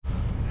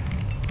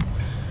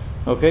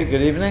Okay,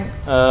 good evening.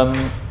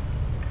 Not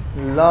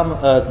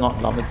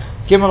Lamed,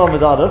 Gimel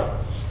Amud Aleph.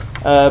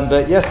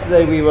 But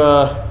yesterday we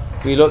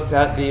looked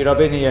at the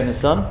Rabbeinu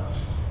Yonasan.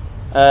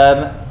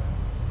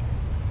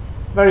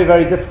 Very,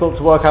 very difficult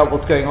to work out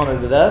what's going on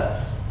over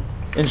there.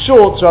 In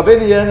short,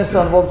 Rabbeinu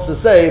Yonasan wants to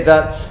say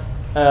that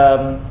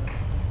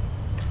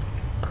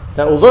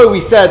although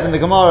we said in the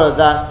Gemara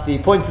that the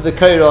point of the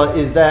Korah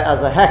is there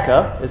as a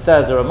hecker, it's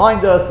there as a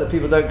reminder so that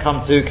people don't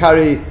come to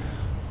carry,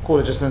 call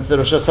it just into the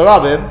Rosh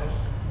Hashanah,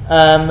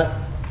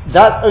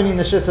 that's only in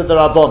the Shita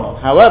D'Rabbanan.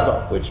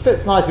 However, which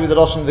fits nicely with the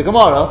Rosh of the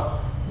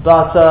Gemara,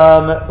 but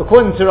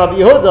according to Rabbi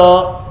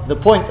Yehuda, the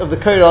point of the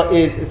Korah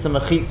is it's a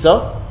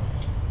mechitza.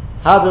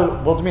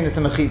 What do you mean it's a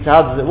mechitza?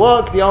 How does it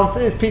work? The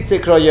answer is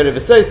Pitikra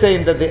Yerev. So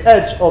saying that the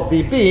edge of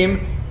the beam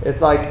is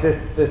like this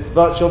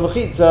virtual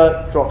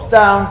mechitza drops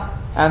down,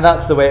 and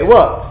that's the way it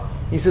works.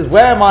 He says,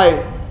 where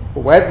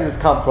did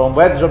this come from?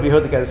 Where does Rabbi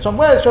Yehuda get this from?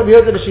 Where is Rabbi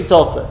Yehuda the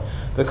Shitose?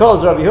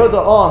 Because Rabbi Yehuda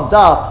on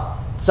Daf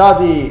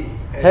Tzadi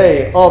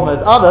Hey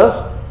Omed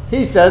Aleph,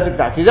 he says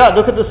exactly that.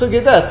 Look at the sugi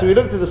there. So we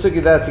looked at the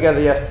sugi there together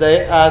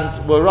yesterday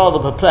and were rather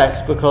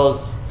perplexed because,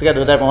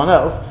 together with everyone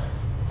else,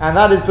 and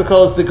that is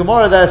because the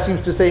Gemara there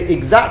seems to say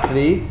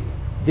exactly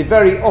the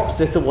very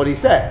opposite of what he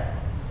said.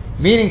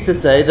 Meaning to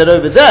say that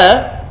over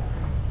there,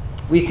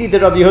 we see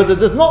that Rabbi Yehuda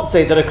does not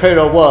say that a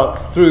Korah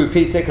works through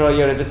Pitikra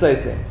Yerev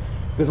V'Sosim.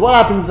 Because what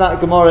happens in that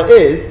Gemara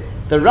is,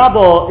 the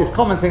Rabbah is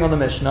commenting on the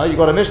Mishnah. You've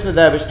got a Mishnah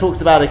there which talks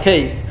about a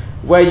case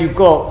where you've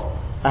got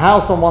a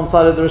house on one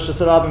side of the Rosh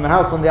Hashanah and a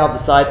house on the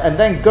other side, and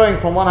then going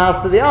from one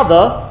house to the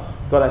other,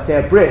 got to say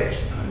a bridge.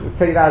 We'll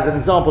take that as an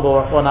example,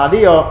 or an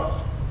aliyah.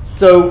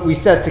 So we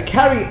said to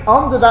carry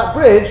under that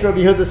bridge, Rabbi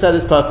Yehuda said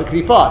is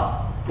perfectly fine.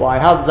 Why?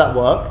 How does that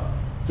work?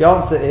 The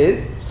answer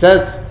is,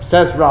 says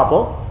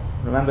Rabbah,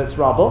 remember it's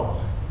Rabbah,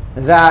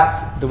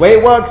 that the way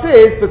it works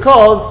is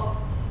because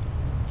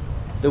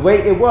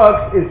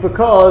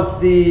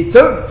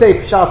don't say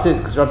Pshat is,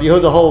 because Rabbi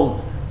Yehuda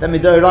holds that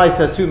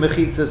Midoraisa 2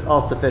 mechitzas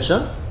are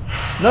sufficient.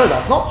 No,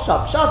 that's not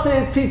Pshat. Pshat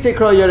is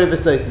Pitikra Yerev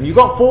V'Sosim. You've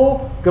got 4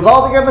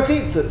 Gavaldiga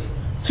mechitzas,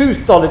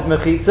 2 solid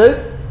mechitzas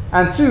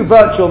and 2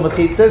 virtual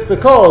mechitzas,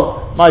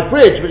 because my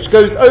bridge which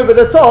goes over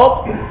the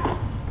top,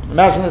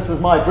 imagine this is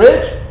my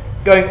bridge,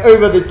 going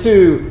over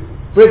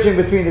bridging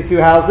between the 2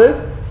 houses.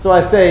 So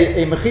I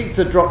say a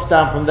mechitza drops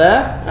down from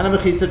there, and a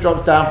mechitza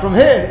drops down from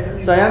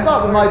here. So I end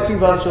up with my 2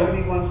 virtual.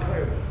 Only one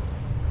Korah.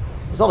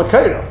 It's not a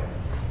Korah.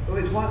 Well,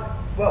 it's one.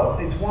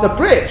 The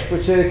bridge,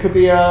 which could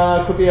be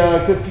a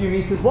good few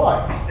meters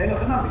wide. They're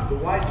not economic, but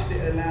why is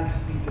it allowed to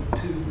be for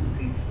 2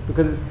 people?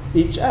 Because it's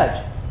each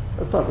edge.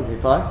 That's perfectly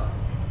fine.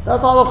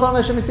 That's how that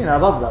works. And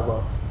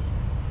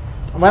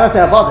when I say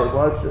Avad, it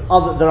works,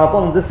 the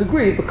Rabbanon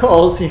disagree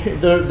because the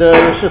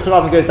Rosh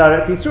Hashanah goes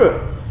directly through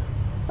it.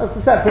 That's a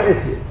separate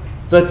issue.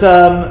 But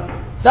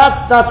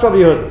that's Rabbi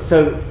Yehuda. So,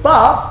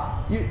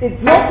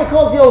 it's not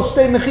because the old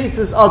shtei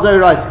mechitzas are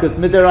doraisa, because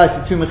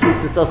midoraisa 2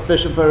 mechitzas are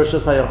sufficient for Rosh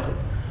Hashanah.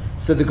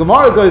 So the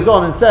Gemara goes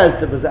on and says,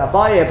 there was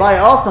Abaye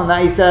asked on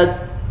that, he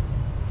said,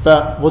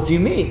 but what do you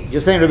mean?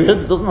 You're saying Rabbi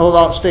Yehuda doesn't hold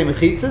out shtei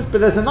mechitzas,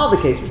 but there's another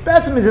case, which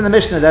Be'etzim is in the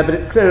Mishnah there, but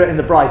it's clearer in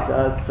the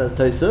Brayta, says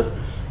Tosaf,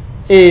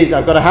 is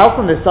I've got a house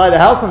on this side, a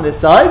house on this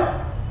side,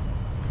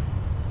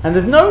 and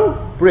there's no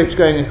bridge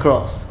going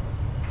across.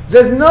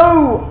 There's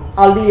no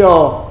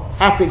aliyah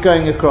attic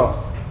going across.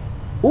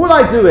 All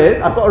I do is,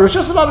 I've got a Rosh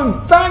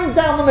Hashanah bang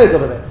down the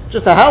middle of it.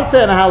 Just a house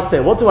here and a house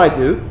here. What do? I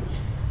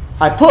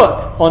put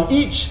on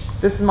each,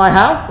 this is my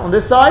house, on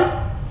this side,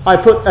 I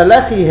put a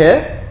lechi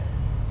here,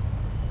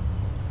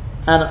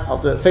 and I'll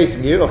do it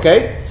facing you,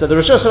 okay? So the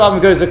Rosh Hashanah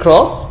goes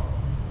across,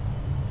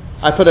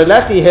 I put a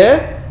lechi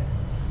here,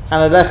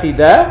 and a lechi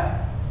there,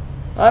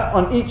 right,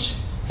 on each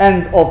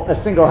end of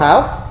a single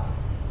house,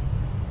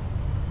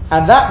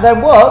 and that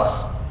then works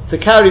to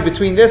carry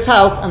between this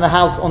house and the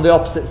house on the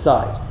opposite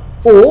side.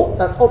 Or,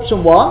 that's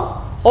option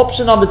 1.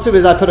 Option number 2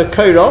 is I put a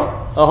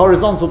korah, a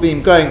horizontal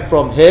beam going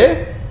from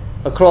here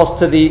across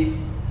to the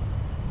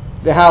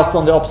house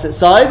on the opposite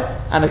side,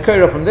 and a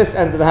korah from this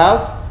end of the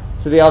house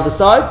to the other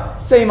side.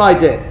 Same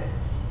idea.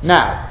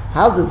 Now,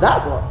 how does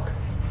that work?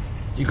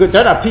 You don't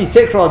have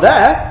Pitikra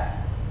there.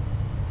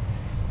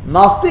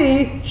 Must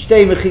be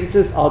shtei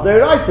mechitzas are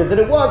doraisa. That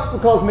it works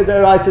because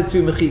midoraisa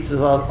 2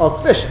 mechitzas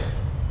are sufficient.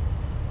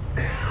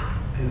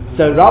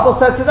 So Rabbah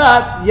said to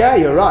that, yeah,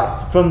 you're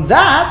right. From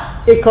that,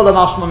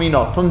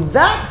 from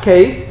that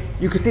case,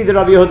 you could see that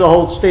Rabbi Yehuda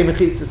holds shtei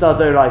mechitzas are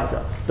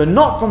doraisa, but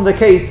not from the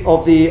case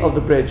of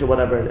the bridge or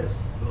whatever it is.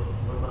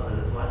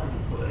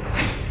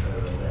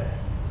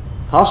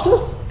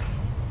 Hashtus?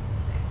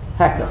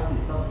 Hecker.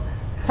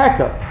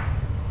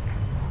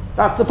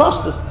 That's the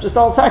pashtus, just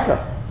old hecker.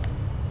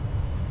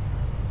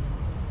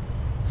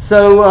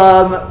 So,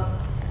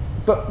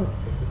 but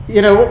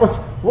you know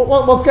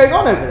what's going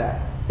on over there?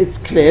 It's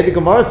clear. The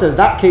Gemara says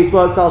that case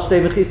works al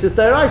shtei mechitzas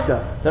doraisa,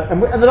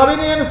 and the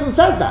Rabbeinu Yonasan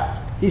says that.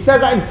 He says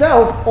that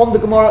himself on the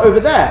Gemara over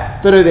there.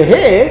 But over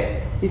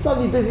here, he's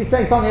suddenly busy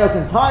saying something else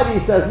entirely.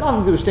 He says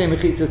nothing to do with shtei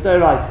mechitzas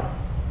doraisa.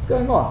 What's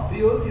going on? So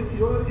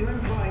you're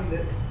implying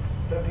that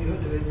Rabbi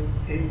Yehuda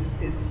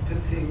is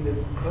putting the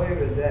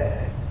koira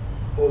there,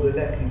 or the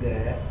lechi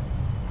there,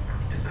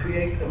 to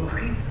create a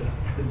mechitza.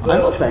 I'm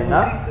not saying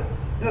that.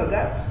 No,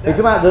 that's... It's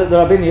about the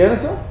Rabbeinu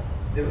Yonatan?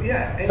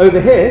 Yeah.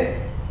 Over here?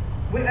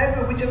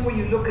 Whichever way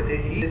you look at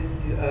it,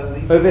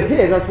 over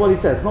here, that's what he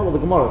says, not what the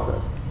Gemara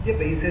says. Yeah,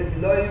 but he says,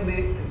 you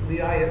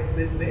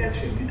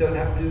don't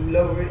have to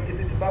lower it if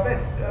it's above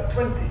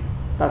 20.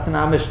 That's in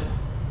our mission.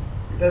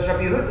 That's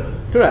Rabbi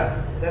Yehuda.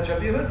 Correct. That's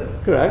Rabbi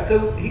Yehuda. Correct.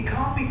 So he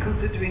can't be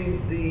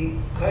considering the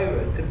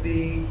koira to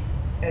be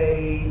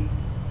a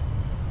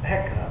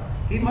heka.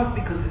 He must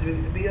be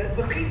considering it to be a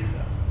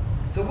mechitza.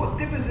 So what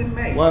difference it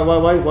makes?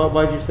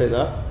 Why do you say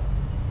that?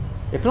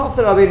 If not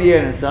for Rabbeinu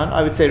Yonatan,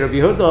 I would say Rabbi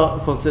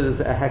Yehuda considers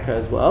it a heka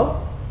as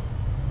well,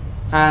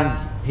 and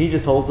he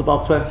just holds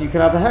above 20 you can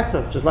have a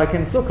heka, just like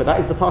in Sukkah. That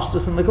is the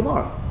pashtus in the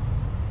Gemara.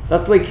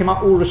 That's the way came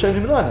up all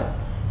Rishonim learn it.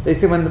 They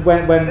say when Rav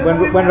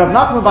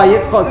Nachman bar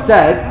Yitzchak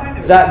said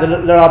that the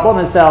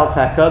Rabbanan sell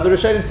heka, the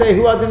Rishonim say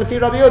who has in the few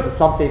Rabbi Yehuda?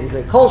 Some people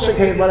say kol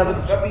shekeh, whatever.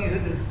 Rabbi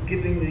Yehuda is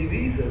giving the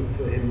reason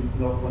for him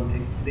not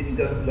wanting that he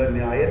doesn't learn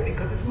the ayah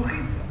because it's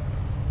mechitza.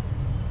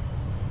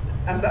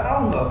 And the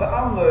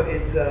Alma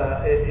is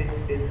a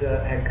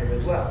heka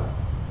as well.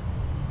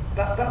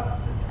 But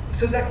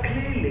so that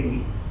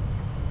clearly.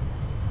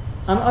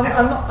 I'm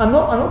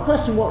not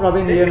questioning what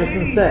Rabbeinu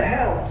Yonatan said. It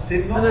helps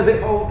him not to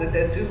hold that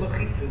there are two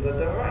mechitzas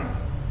that are right.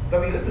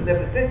 Rabbi Yehuda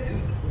never said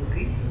two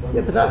mechitzas.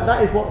 Yeah, but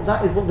that is what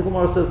the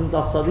Gemara says in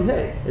Daf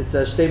Sadihei. It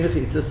says shtei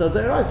mechitzas so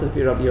they're right for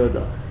Rabbi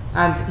Yehuda.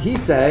 And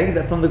he's saying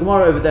that from the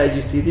Gemara over there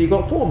you see that you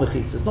got 4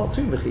 mechitzas, not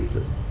 2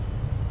 mechitzas.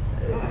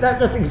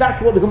 That's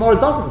exactly what the Gemara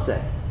doesn't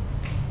say.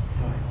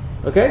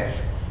 Okay?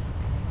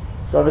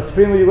 So, Mr.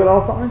 Supreme, you going to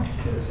ask something?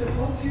 So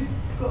once you've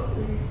got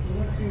the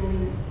lechi or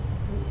the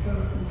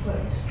cover in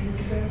place, you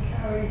can then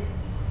carry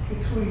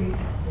between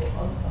or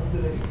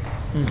underneath.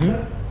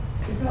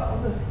 Is that on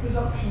the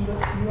presumption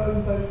that you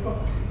own both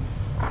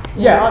properties?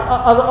 Yeah,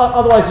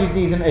 otherwise you'd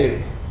need an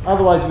Eruv.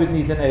 Otherwise you would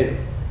need an Eruv.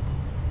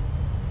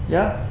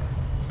 Yeah?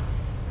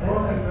 We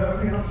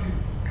have to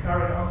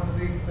carry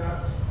underneath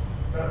that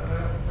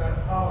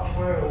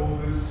archway or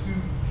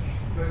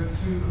those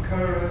two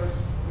occurrence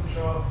which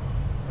are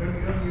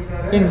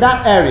only in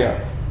that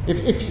area.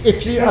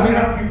 If you, I mean,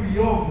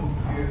 beyond.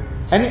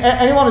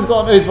 anyone who's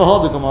got an Oz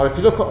V'Hod Gemara, if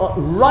you look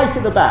right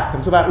at the back,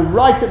 I'm talking about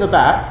right at the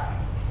back,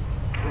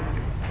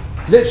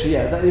 literally,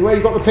 yeah, where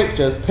you've got the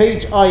pictures,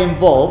 page I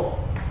involved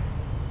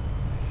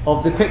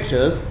of the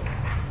pictures,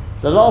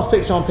 the last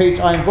picture on page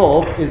I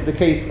involved is the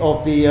case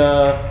of the,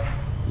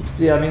 you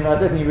see, I mean, I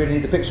don't think you really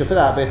need the picture for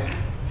that bit,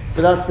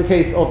 but that's the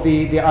case of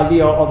the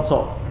aliyah on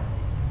top.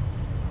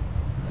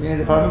 You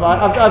know, if I remember,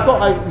 I've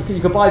got,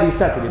 you can buy these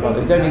separately, by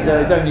the way, you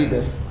don't need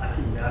this.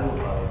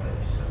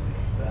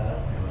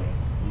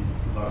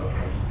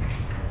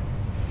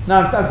 No,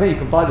 I'm saying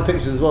you can buy the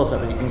pictures as well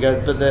separately, you can go,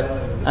 but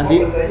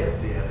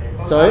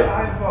sorry?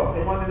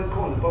 The one in the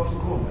corner,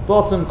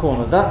 Bottom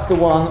corner. That's the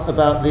one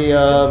about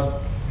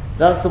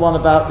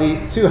the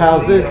two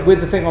houses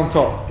with the thing on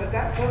top. But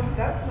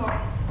that's not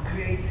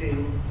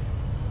creating.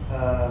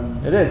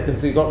 It is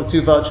because you've got the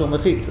two virtual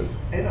mechitzas.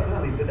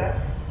 But that's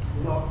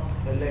not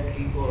a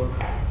lechi or a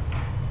koira.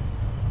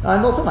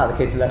 I'm not talking about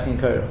the case of lechi and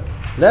koira.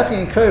 Lechi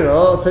and koira,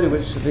 I'll tell you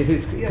which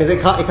because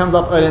it comes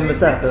up early in the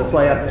set. That's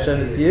why I haven't shown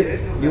it to you.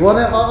 You want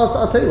it?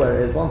 I'll tell you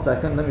where it is. 1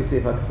 second. Let me see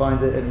if I can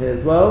find it in here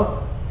as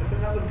well.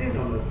 Another din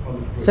on the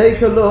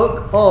Take a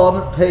look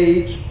on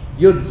page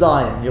Yud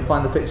Zion. You'll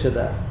find the picture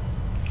there.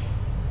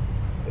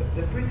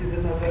 The bridge is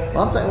another.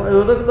 1 second.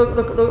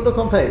 Look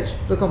on page.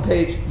 Look on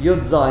page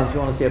Yud Zion if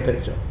you want to see a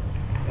picture. I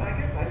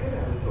get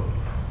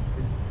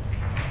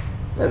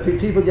that.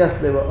 People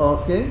yesterday were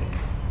asking.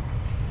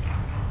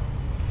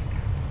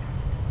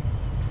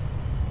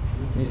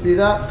 You see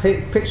that?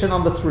 Picture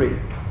number 3.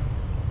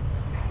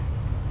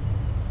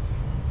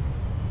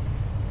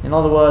 In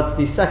other words,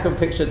 the second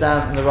picture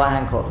down in the right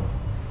hand column.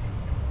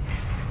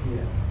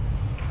 Yeah.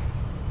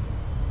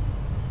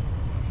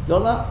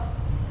 Got that?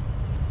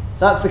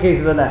 That's the case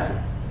of a lechi.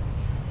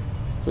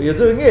 What you're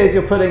doing is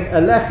you're putting a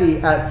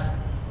lechi at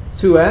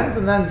 2 ends,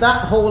 and then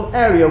that whole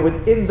area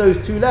within those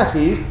 2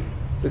 lechis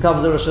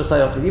becomes a Rosh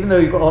Hashanah, even though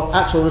you've got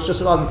actual Rosh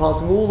Hashanah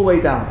passing all the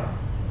way down there.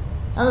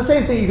 And the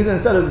same thing you could do,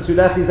 instead of the 2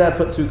 lechis there,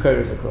 put 2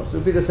 koros across. It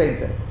would be the same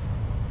thing.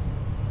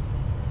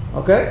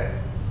 Okay?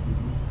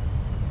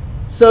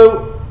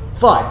 So,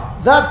 fine.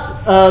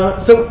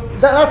 We're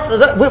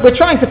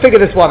trying to figure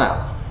this one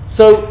out.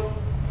 So,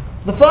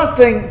 the first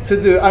thing to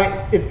do,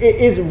 it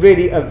is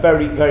really a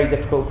very, very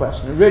difficult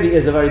question. It really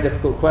is a very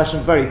difficult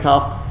question, very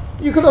tough.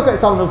 You can look at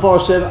some of the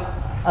Meforshim.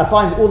 I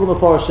find all the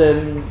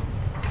Meforshim,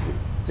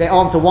 they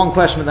answer one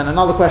question, but then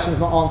another question is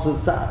not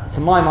answered, to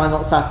my mind,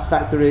 not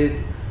satisfactorily.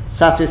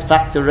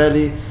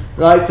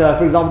 Right?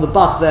 For example, the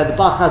Bach there, the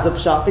Bach has a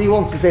pshat, but he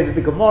wants to say that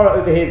the Gemara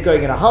over here is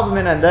going in a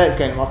Havamin, and there it's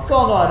going in a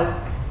Maskana, and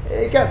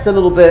it gets a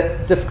little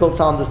bit difficult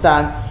to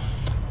understand.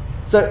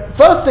 So,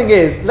 first thing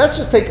is, let's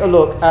just take a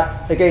look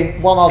at,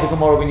 again, one other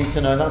Gemara we need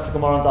to know, and that's the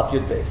Gemara on Daf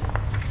Yud Beis.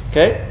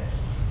 Okay?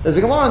 There's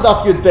a Gemara on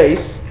Daf Yud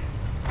Beis,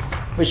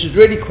 which is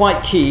really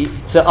quite key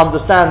to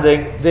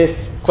understanding this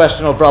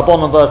question of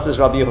Rabbanon versus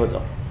Rabbi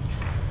Yehuda.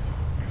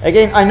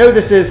 Again, I know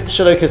this is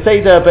Shalom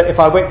Keseder, but if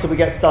I wait till we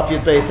get to Daf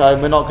Yud Beis,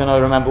 we're not going to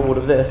remember all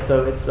of this,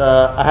 so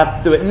I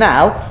have to do it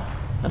now,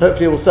 and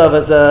hopefully it will serve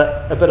as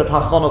a bit of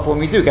hachana when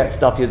we do get to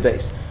Daf Yud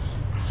Beis.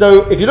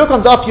 So if you look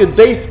on Daf Yud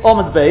Beis,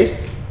 Omid Beis,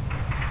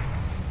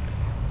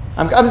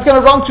 I'm just going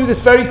to run through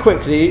this very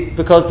quickly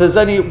because there's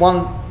only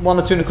one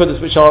or two nekudas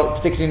which are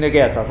particularly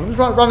negative. I'm just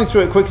running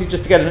through it quickly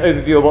just to get an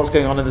overview of what's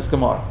going on in this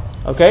Gemara.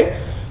 Okay?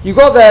 You've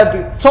got there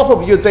the top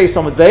of Yud Beis,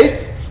 Omid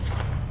Beis.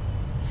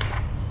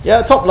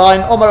 Yeah, top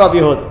line, Omar Rabbi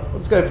Yehuda.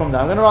 Let's go from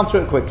there. I'm going to run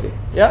through it quickly.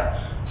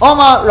 Yeah?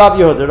 Omar Rabbi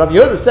Yehuda. Rabbi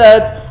Yehuda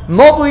said,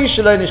 Mobui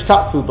shelo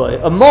nishtatfu bo.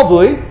 A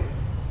mobui,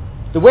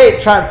 the way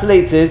it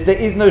translates is, there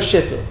is no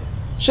shituf.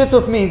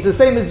 Shituf means the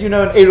same as you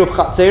know an Eruv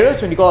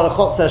Chatzeris, when you got a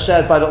Chotzer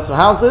shared by lots of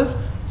houses,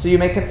 so you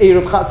make an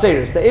Eruv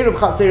Chatzeris. The Eruv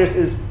Chatzeris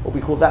is what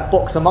we call that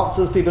box of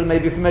matzahs people may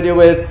be familiar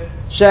with,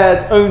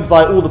 shared, owned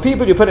by all the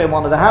people. You put it in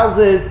one of the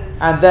houses,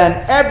 and then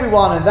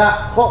everyone in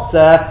that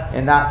Chotzer,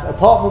 in that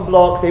apartment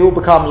block, they all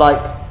become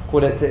like,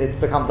 it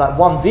becomes like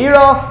one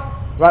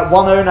dira, right,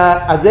 one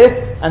owner as if,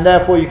 and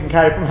therefore you can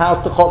carry from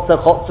house to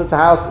chotzer, chotzer to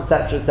house,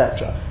 etc.,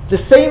 etc. The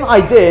same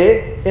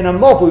idea in a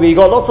mob where you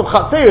got lots of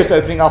chatzeros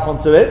opening up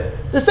onto it,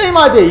 the same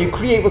idea, you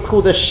create what's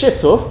called a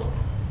shituf.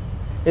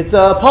 It's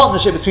a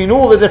partnership between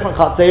all the different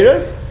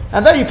chatzeros,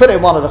 and then you put it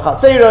in one of the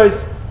chatzeros.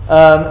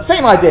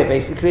 Same idea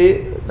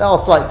basically, there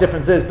are slight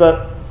differences,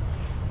 but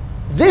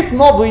this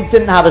mob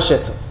didn't have a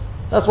shituf.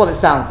 That's what it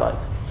sounds like.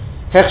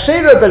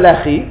 Hechshero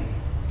belechi.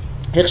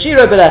 If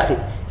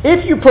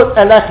you put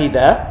a lechi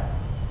there,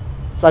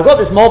 so I've got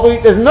this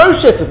mobile, there's no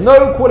shituf,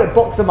 no call it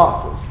box of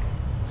matzahs,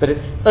 but it's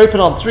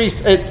open on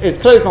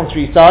it's closed on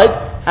three sides,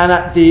 and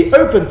at the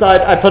open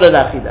side I put a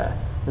lechi there.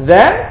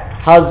 Then,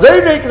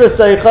 hazodek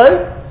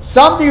l'seicho,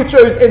 somebody who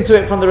throws into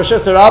it from the Rosh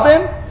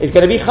Hashanah is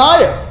going to be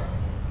chayav.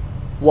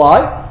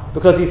 Why?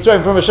 Because he's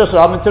thrown from Rosh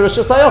Hashanah to Rosh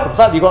Hashanah. The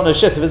fact that you've got no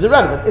shituf is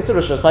irrelevant, it's a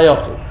Rosh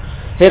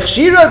Hashanah.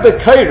 Hechshiro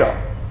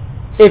b'koira.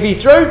 If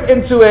he throws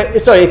into it,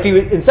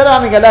 instead of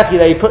having a lechi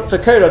there, he puts a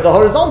kola, the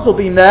horizontal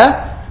beam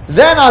there,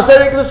 then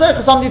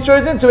somebody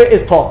throws into it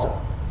is potter.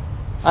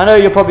 I know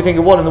you're probably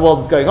thinking, what in the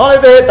world is going on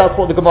over here? That's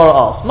what the Gemara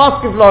asked.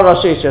 Maskiv la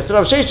Rav Sheshes. So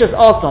Rav Sheshes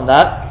asked on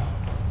that.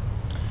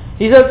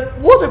 He says,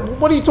 what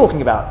are you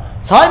talking about?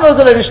 So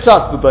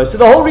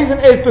the whole reason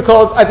is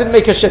because I didn't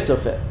make a shit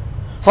of it.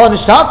 So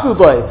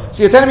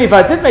you're telling me if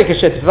I did make a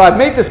shit, if I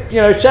made this,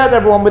 shared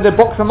everyone with a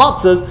box of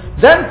matzahs,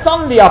 then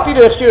suddenly,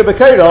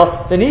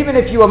 then even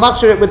if you were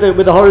matching it with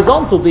the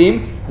horizontal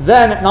beam,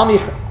 then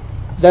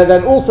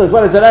also as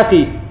well as the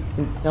lechi,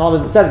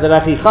 instead of the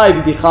lechi chayiv,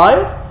 you'd be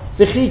chayiv.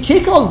 The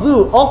chikal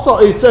zu also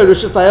also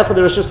Rosh Hashanah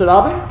the Rosh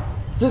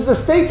Hashanah. Does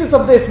the status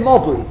of this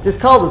mobli, this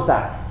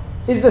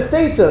cul-de-sac, is the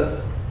status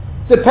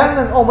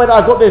dependent on whether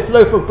I've got this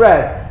loaf of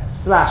bread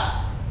 /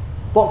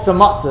 box of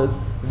matzahs?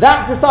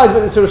 That decides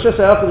whether it's a Rosh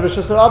Hashanah or the Rosh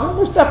Hashanah.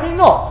 Most definitely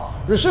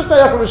not. Rosh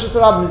Hashanah or Rosh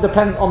Hashanah is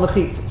dependent on the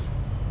chitzos,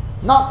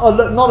 not a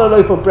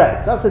loaf of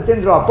bread. That's a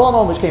din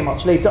d'Rabbanan which came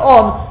much later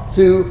on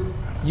to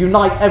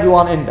unite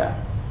everyone in there.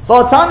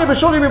 So Tanya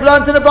b'shuli we've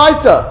learned in the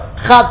Brisa,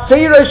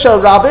 Chatzeiro shel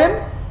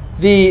Rabim,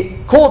 the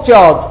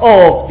courtyard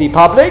of the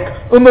public,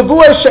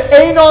 Umavuah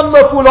she'enon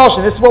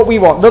mefuloshin. This is what we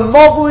want. The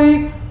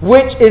mavui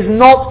which is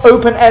not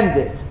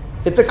open-ended.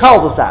 It's a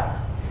cul-de-sac,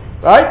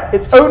 right?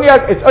 It's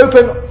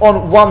open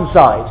on one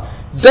side.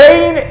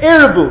 Vein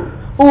irbu,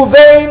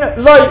 uvein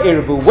loy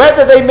irbu.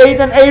 Whether they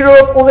made an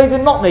eruv or they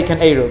did not make an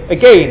eruv.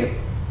 Again,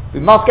 we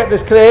must get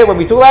this clear. When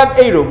we talk about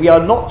eruv, we are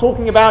not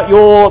talking about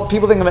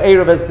people think of an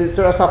eruv as the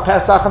Surah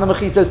Pesach and the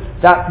Mechitas.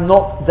 That's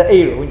not the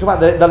eruv. We talk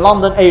about the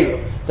London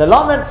eruv. The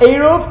London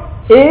eruv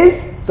is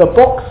the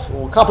box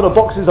or a couple of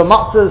boxes of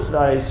matzahs.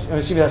 I'm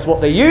assuming that's what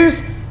they use.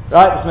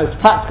 Right? It's the most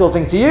practical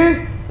thing to use.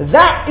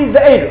 That is the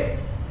eruv.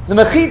 The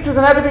Mechitas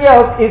and everything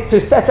else is to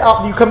set it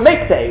up. You can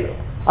make the eruv.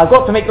 I've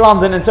got to make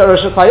London into Rosh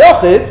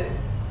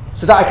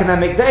Hashanah so that I can then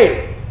make the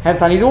Eruv.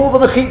 Hence I need all the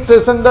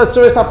Mechitzos and the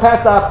Surah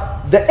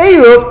Pesach. The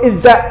Eruv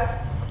is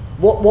that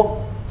what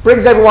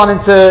brings everyone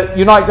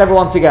unites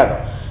everyone together.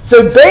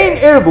 So Bein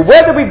Irbu,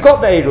 whether we've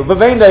got the Eruv, but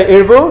Bein the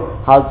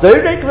Irbu,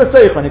 Hazodek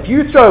l'Seichan, if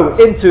you throw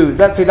into,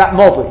 let's say, that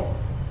mobile,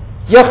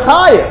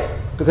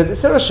 Yachayev, because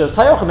it's a Rosh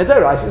Hashanah,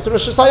 it's a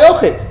Rosh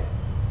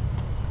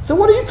Hashanah. So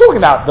what are you talking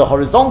about? The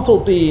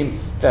horizontal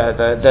beam,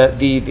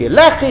 the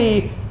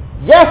lechi.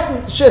 Yes,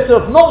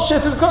 shituf, not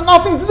shituf, it's got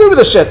nothing to do with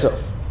the shituf.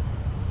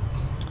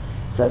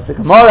 Says the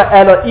Gemara,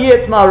 Elo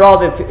ietma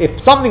rather,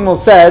 if something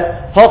was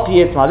said, hok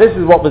ietma, this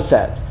is what was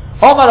said.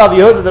 Omar Rabbi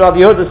Yehuda, the Rabbi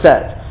Yehuda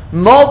said,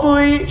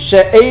 Mobui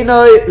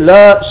she'enoi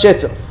le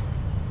shituf.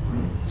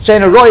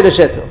 She'enoi roi le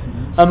shituf.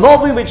 A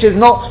mobui which is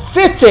not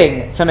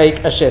fitting to make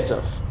a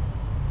shituf.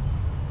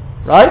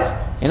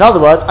 Right? In other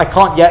words, I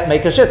can't yet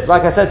make a shituf.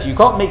 Like I said to you, you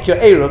can't make your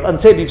eruv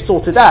until you've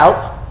sorted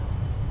out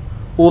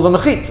all the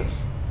mechitzas.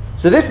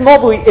 So this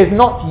mobui is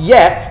not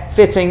yet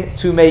fitting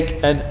to make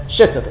a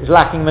shituf. It's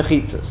lacking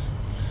mechitzas.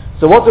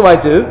 So what do I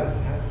do?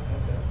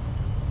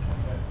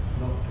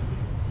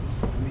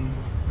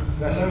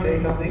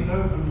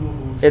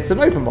 it's an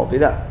open Mobi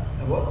there.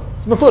 What?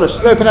 It's Mefurish,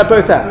 it's open at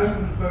both ends.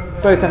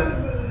 Both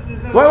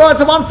ends. Wait,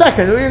 so 1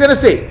 second, what are you going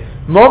to see?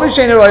 Mobi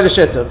Shein Roy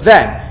L'Shituf.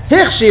 Then,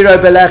 Hichshiro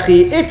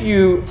Belechi, if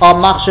you are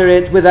machshir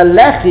it with a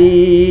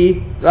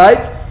lechi, right?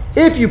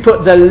 If you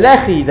put the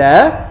lechi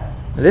there,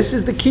 this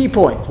is the key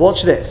point,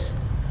 watch this.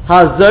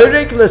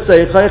 Hazorik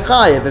L'Seichai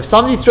Chayev. If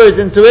somebody throws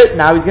into it,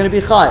 now he's going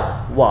to be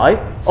Chayev. Why?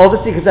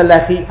 Obviously because the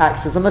lechi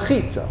acts as a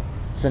mechitza.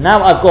 So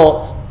now I've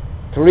got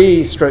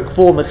 3/4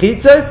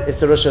 mechitzas,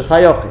 it's a Rosh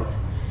Hashanah.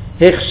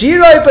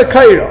 Hichshiro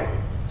B'Koiro.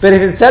 But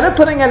if instead of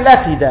putting a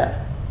lechi there,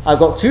 I've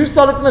got 2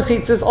 solid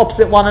mechitzas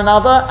opposite one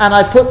another, and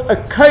I put a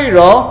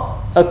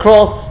koira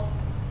across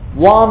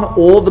one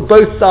or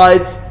both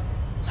sides.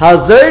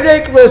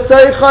 Hazorek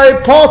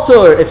l'soichai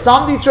potur. If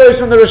somebody throws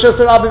from the Rosh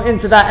Hashanah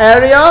into that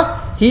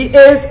area, he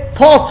is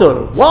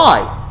potur.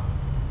 Why?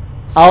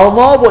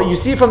 Alma, what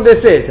you see from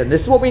this is, and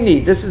this is what we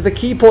need, this is the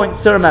key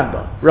points to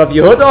remember. Rav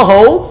Yehuda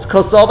holds,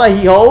 Kosova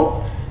he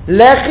holds,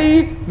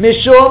 lechi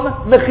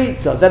mishum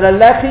mechitza, that a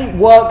lechi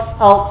works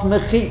out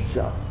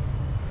mechitza.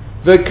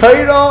 The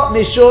koira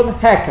mishum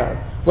heker,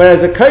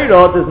 whereas a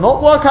koira does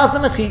not work as a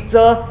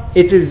mechitza,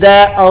 it is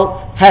there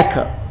out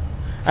heker.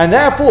 And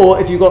therefore,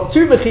 if you've got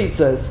 2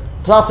 mechitzas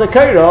plus a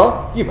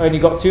koira, you've only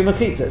got 2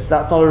 mechitzas.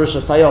 That's not a Rosh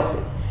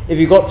Hashanah. If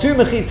you've got 2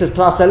 mechitzas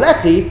plus a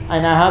lechi, I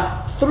now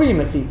have 3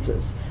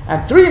 mechitzas.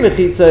 And 3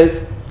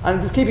 mechitzas,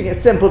 I'm just keeping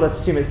it simple, let's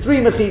assume it's 3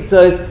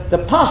 mechitzas. The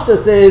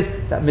pashtus is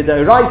that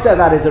midoraisa,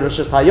 that is a Rosh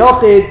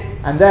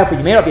Hashanah, and therefore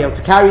you may not be able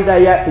to carry there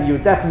yet, but you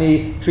would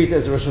definitely treat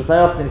it as a Rosh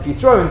Hashanah, and if you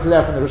throw into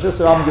there from the Rosh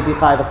Hashanah, you'll be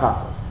chayav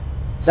v'chasas.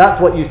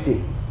 That's what you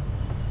see.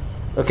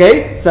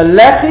 Okay? So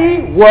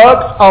lechi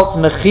works out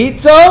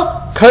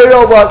mechitza,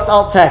 koira works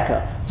out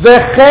teka.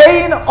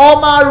 V'chein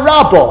omar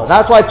rabo.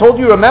 That's why I told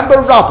you, remember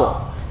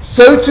rabo.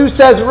 So too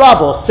says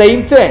rabo,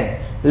 same thing.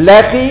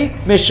 Lechi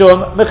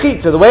mishum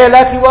mechitza. The way a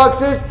lechi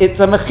works is, it's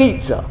a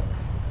mechitza.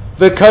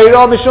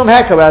 V'koira mishum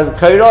heka, whereas the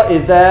koira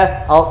is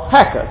there out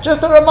heka.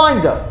 Just a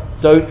reminder,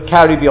 don't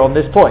carry beyond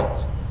this point.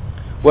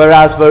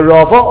 Whereas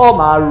v'ravo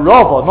omar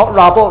ravo, not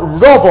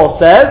rabo, ravo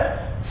says,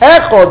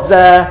 echod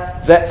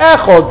zeh,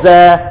 ve'echod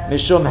zeh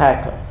mishum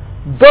heka.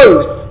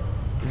 Both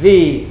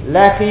the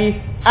lechi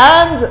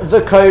and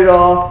the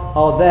koira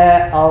are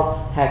there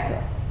out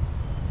heka,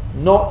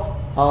 not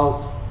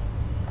out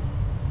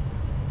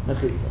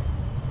mechitza.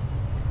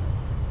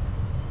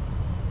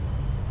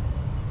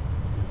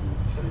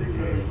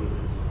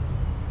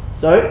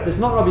 Sorry, it's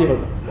not Rabbi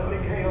Yehuda.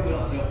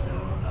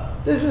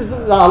 This is the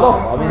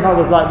halacha. I mean, that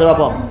was like the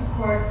Rabban.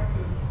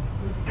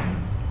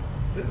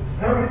 The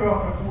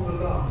paragraph before the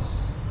last,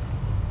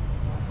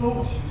 I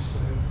thought you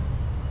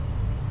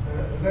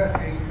said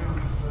lechi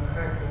counts as a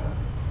heka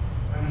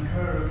and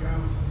koira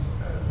counts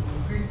as a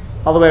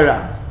mechitza. Other way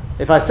around.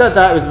 If I said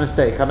that, it was a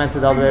mistake. I meant it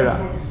the other way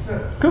around.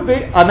 Could be.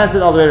 I meant it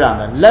the other way around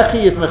then.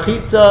 Lechi is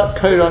mechitza,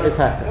 koira is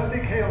heka. I don't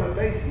think Hayom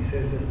Abasi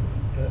says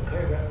that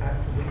koira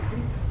acts as a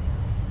mechitza.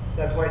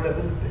 That's why he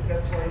doesn't.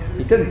 That's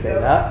why He didn't say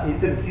that. He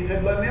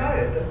said lo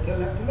me'ayah. Doesn't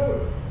turn out to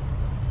know.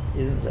 He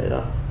didn't say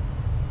that.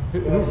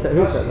 Who said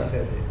that?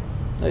 Said it.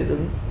 No, he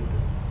didn't.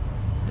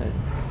 No.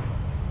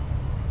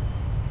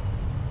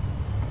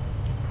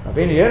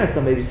 Rabbeinu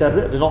Yonasan maybe said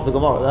it, but not the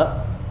Gemara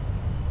that.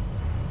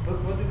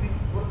 But what did we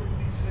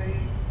say?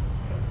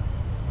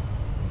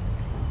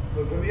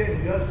 But Rabbeinu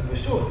Yonasan for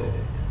sure said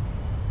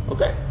it.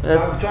 Okay. I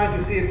was trying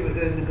to see if it was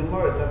in the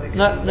Gemara.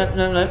 No.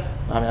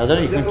 I mean, I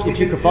don't know if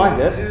you can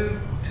find it.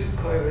 Two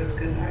koiras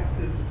can act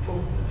as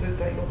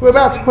We're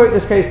about to quote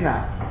this case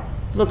now.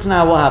 Look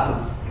now what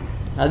happens.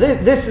 Now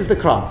this is the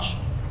crunch.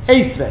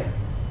 Eisvei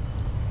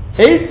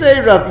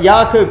Rav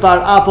Yaakov bar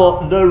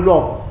Abba the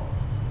Rav.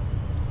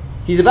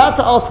 He's about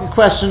to ask a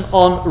question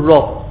on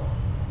Rav.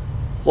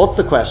 What's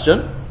the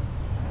question?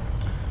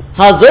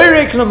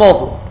 Hazorik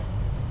l'movel.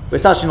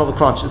 It's actually not the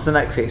crunch, it's the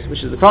next case,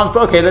 which is the crunch,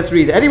 but okay, let's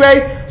read it.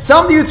 Anyway,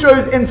 somebody who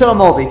throws into a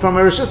movi, from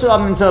a Rosh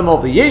Hashanah into a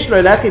movi, yesh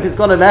lo lechi, if it's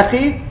got a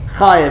lechi,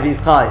 chayev, he's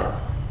chayev.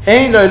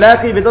 Ein lo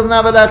lechi, if it doesn't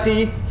have a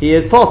lechi, he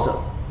is potter.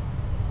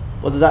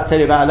 What does that tell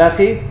you about a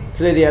lechi?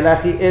 Clearly a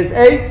lechi is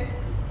a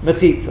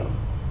mechitza.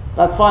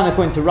 That's fine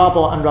according to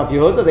Rabba and Rav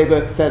Yehuda, they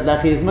both said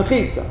lechi is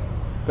mechitza.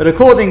 But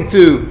according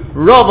to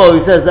Rabba,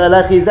 who says that a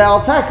lechi is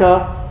al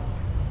teka,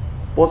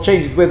 what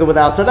changes with or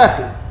without a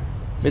lechi?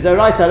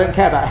 Midoraisa, I don't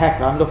care about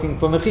heka, I'm looking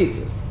for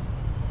mechitzas.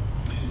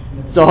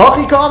 So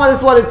hochi kama, this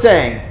is what it's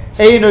saying.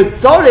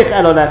 Einu tzorich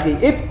elo lechi.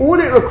 If all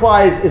it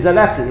requires is a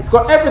lechi, it's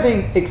got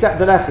everything except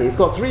the lechi, it's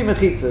got 3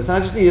 mechitzas, and I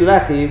just need a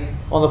lechi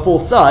on the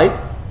 4th side,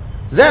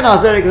 then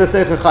azerik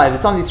l'secha chayiv.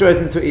 If somebody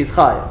throws into it, he's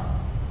chayiv.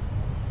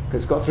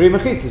 Because it's got 3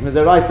 mechitzas.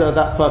 Midoraisa,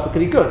 that's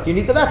perfectly good. You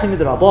need the lechi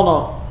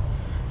midorabono.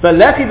 But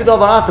lechi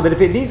b'dovarata, but if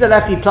it needs a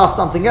lechi plus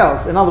something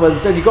else, in other words,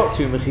 it's only got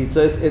 2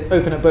 mechitzas, it's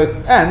open at both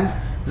ends,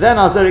 then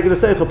azerik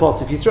l'secha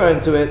pot. If you throw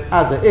into it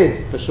as it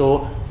is, for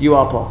sure, you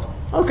are pot.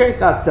 Okay,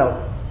 that's dealt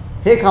with.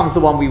 Here comes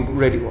the one we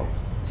really want.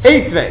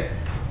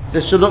 Eitzvei.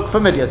 This should look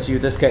familiar to you,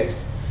 this case.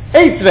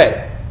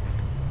 Eitzvei.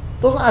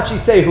 Doesn't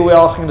actually say who we're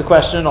asking the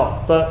question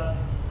of, but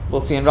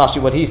we'll see in Rashi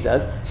what he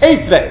says.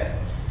 Eitzvei.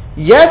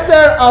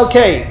 Yeser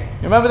al-kain.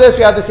 You remember this?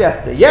 We had this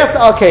yesterday. Yes,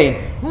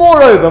 arcane.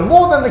 Moreover,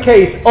 more than the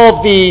case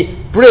of the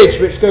bridge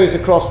which goes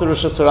across the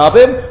Rosh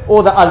Hashanah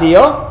or the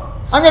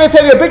Aliyah, I'm going to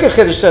tell you a bigger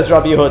chiddush, says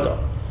Rabbi Yehuda.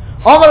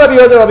 Rabbi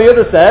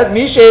Yehuda said,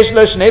 Mi sheish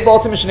lo shnei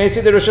b'otim shnei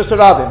the Rosh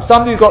Hashanah.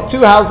 Somebody who's got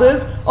two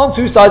houses on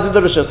two sides of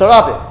the Rosh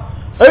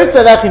Hashanah.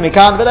 Oitze lechi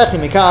mikan v'lechi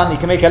mikan. You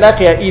can make a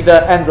lechi at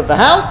either ends of the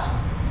house.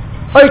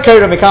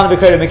 Oikora mikan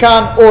v'kora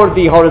mikan, or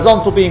the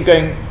horizontal beam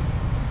going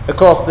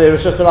across the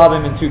Rosh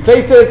Hashanah in two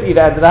places,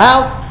 either end of the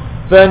house.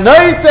 And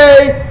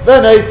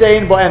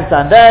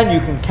then you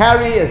can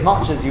carry as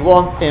much as you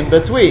want in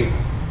between.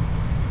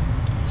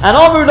 And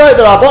Amru Lo,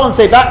 the Rabbanon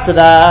say back to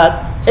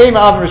that, you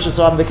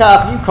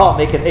can't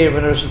make an Erev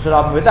and Rosh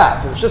Hashanah with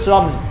that. So Rosh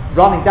Hashanah is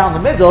running down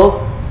the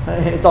middle,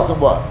 it doesn't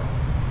work.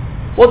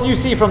 What do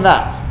you see from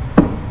that?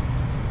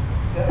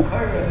 The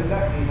Torah and the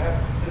Lechi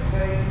have the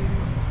same.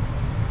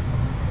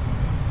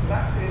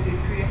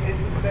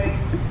 It's the same.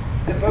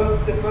 They're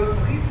both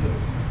mechitzas.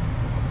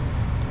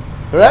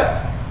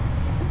 Correct?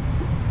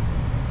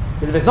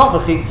 But if it's not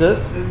mechitzas,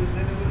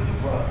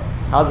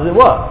 how does it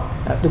work?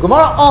 The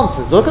Gemara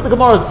answers. Look at the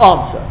Gemara's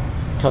answer.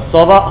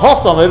 Kasova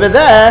Hossam over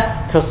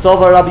there.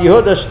 Kasova Rabbi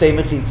Yehuda shtei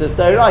mechitzas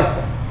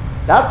deiraisa.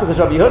 That's because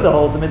Rabbi Yehuda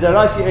holds them in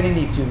deiraisa. You only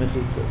need two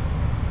mechitzas.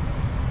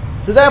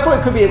 So therefore,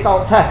 it could be a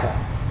talteka.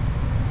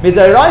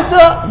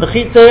 Midairaisa,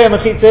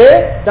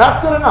 mechitzah,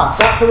 that's good enough.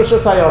 That's the Rosh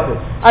Hashanah.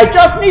 I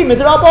just need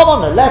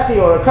midrabbanon, a lechi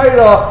or a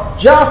kaira,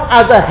 just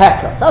as a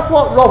hecker. That's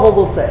what Rava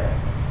will say.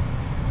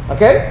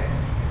 Okay?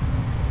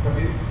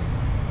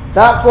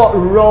 That's what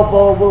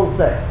Rava will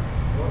say.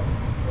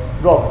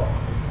 Rava.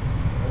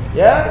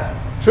 Yeah?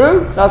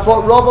 True? That's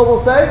what Rava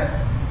will say?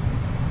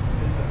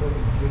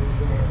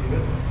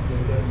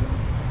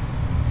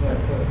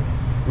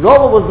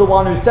 Rava was the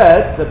one who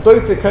said that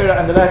both the kaira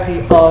and the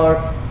lechi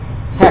are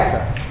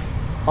hecker.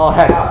 So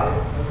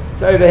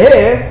over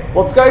here,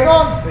 what's going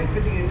on? So he's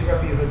fitting into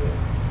Rabbi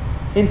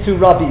Yehuda. Into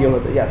Rabbi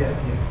Yehuda, yes.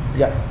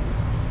 Yes.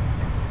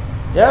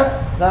 Yes?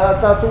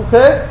 That's all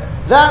clear?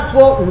 That's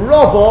what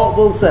Rava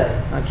will say.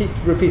 I keep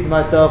repeating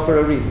myself for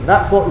a reason.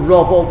 That's what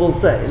Rava will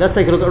say. Let's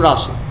take a look at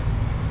Rashi.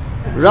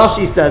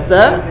 Rashi says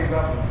there,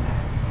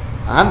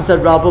 I haven't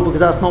said Rava because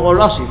that's not what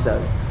Rashi says.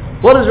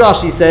 What does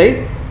Rashi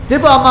say?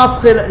 Diba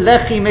maschil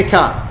lechi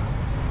mekan.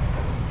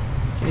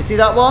 Can you see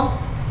that one?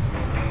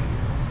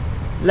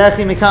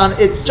 Lechi Mikan,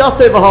 it's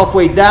just over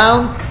halfway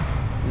down.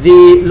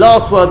 The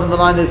last word on the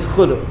line is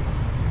Chulu.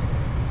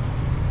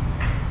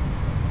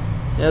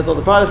 Yeah, got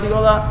the privacy,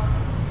 got that?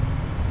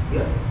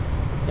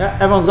 Yeah,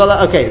 everyone's got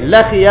that? Okay,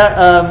 Lechi,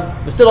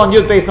 we're still on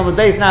Yud base on the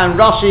base now, and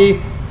Rashi,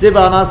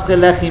 Diba Nasche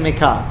Lechi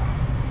Mikan.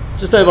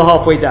 Just over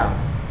halfway down.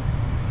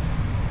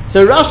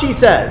 So Rashi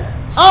says,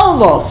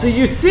 Allah, so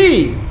you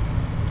see,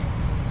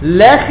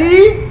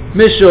 Lechi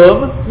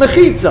Mishum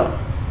Mechitza.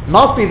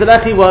 Must be the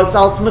Lechi works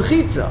out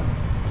Mechitza.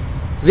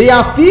 The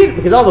afir,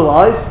 because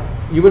otherwise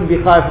you wouldn't be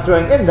chayav for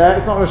throwing in there.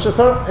 It's not Rosh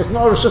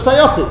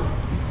Hashanah.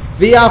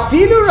 The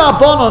afilu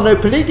rabbanon no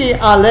peligi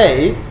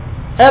alei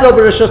elo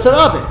b'Rosh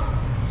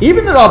Hashanah.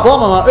 Even the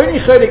rabbanon are only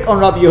cholik on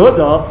Rabbi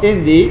Yehuda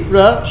in the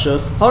Rosh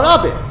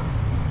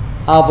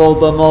Hashanah. Avol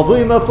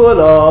b'mavui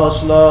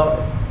mafulash lo.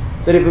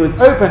 But if it was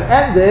open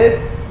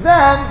ended,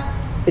 then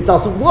it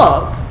doesn't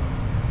work.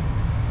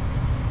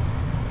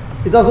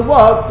 It doesn't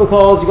work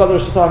because you've got the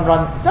Rosh Hashanah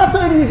run. That's the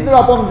only reason the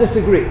rabbanon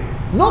disagree.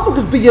 Not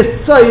because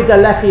b'yesod the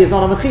lechi is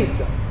not a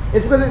mechitza.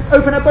 It's because it's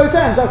open at both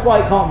ends. That's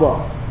why it can't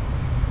work.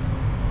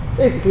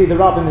 Basically, the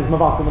rabbin is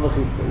mavak on the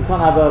mechitza. You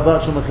can't have a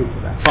virtual mechitza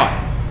there.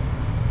 Fine.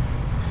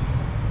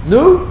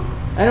 No?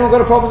 Anyone got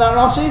a problem with that,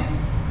 Rashi?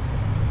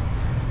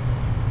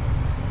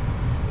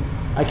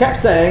 I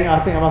kept saying,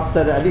 I think I must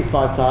have said it at least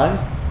 5 times.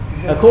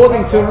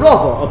 According to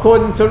Rava.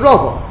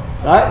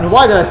 Right? And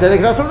why did I say that?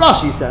 Because that's what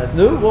Rashi says.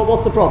 No?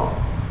 What's the problem?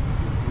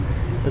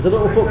 There's a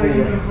little football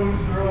here.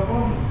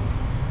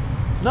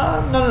 No,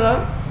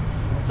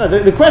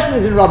 the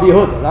question is in Rabbi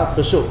Yehuda, that's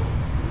for sure.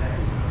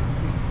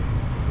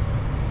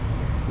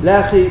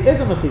 Lechi is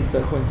a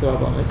mechitza according to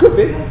Rabbanon. It could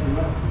be.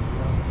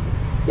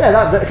 Yeah,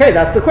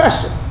 that's the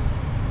question.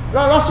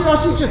 Rashi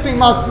just being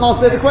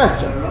master the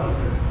question.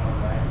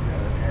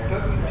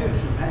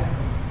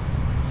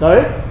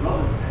 Sorry?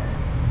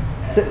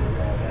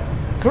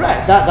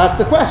 Correct, that's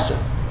the question.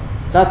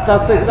 That's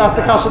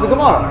the kasha of the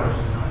Gemara.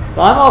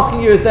 So I'm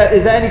asking you, is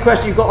there any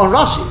question you've got on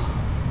Rashi?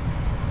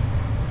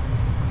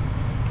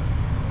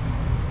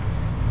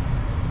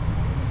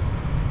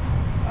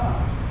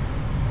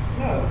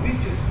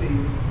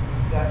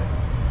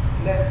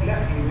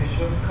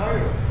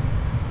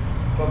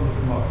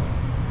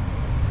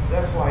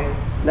 That's why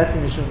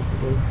Lechi Mishum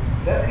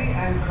Lechi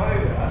and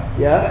Kaira,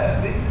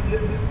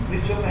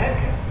 Mishum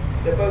Heka.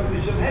 They're both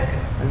Mishum Heka.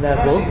 And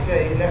therefore? Rashi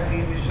say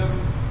Lechi Mishum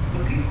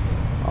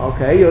Mechitza.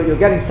 Okay, you're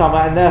getting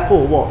somewhere, and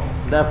therefore what?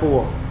 And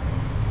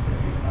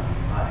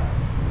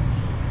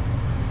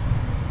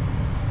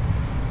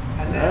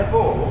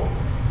therefore,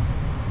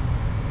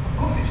 of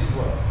course it should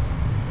work.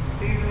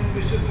 Even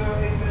Mishum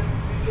Harabim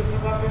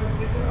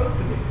with the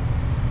opening.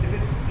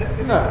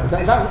 No,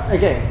 that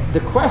again, the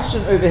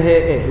question over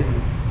here is,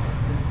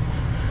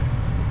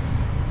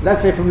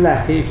 let's say from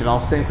Lechi, you can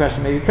ask the same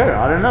question, maybe Korah,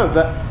 I don't know,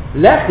 but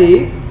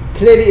Lechi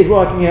clearly is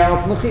working here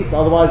out from Mechitza,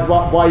 otherwise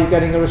why are you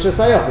getting a Rishus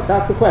HaYochid?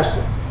 That's the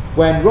question.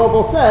 When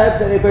Robel said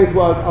that they both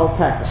work Al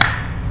Teka.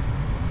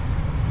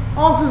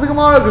 Answers the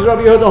Gemara, because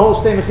Rabbi Yehuda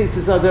holds stay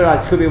Mechitza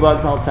Sadurah, could be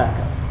worked Al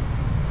Teka.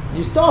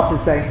 You started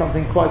saying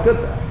something quite good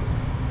there.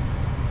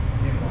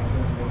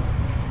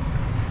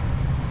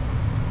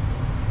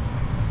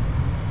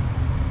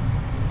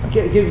 I'll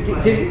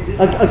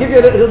give you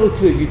a little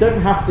clue. You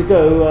don't have to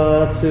go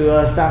to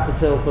Stamford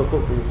Hill for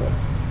football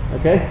first.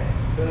 Okay?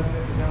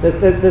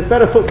 There's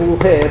better football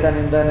here than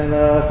in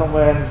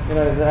somewhere in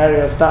the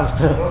area of Stamford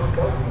Hill.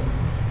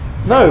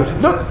 No,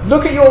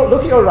 look at your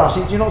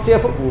Rashi. Do you not see a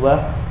football there?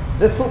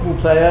 This football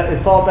player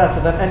is far better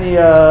than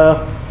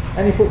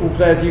any football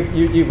players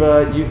you've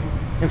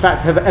in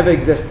fact have ever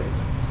existed.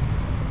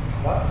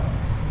 What?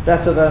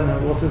 Better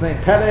than what's his name?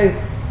 Pele.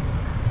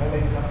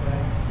 Pele's up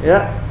there.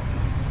 Yeah.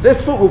 This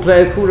football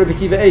player is called Rabbi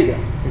Kiva Eger.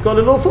 You've got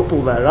a little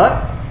football there,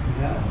 right?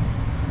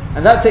 Yeah.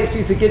 And that takes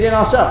you to Gideon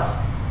ourselves.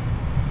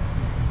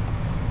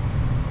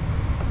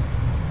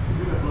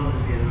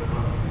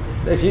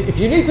 If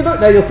you need to look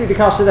there, you'll see the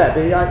kasha there.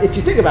 But if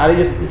you think about it,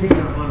 you think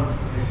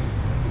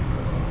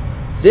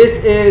this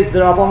is the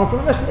Rabbanon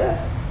from the Mishnah.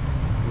 Yeah.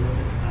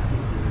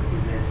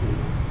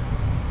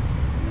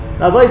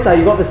 Now,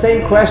 you've got the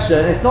same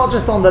question. It's not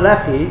just on the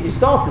Lechi. You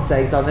started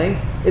saying something.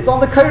 It's on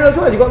the Korah as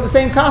well. You've got the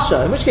same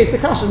kasha. In which case, the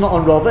kasha is not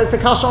on Rabbah. It's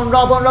the kasha on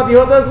Rabbah and Rabbi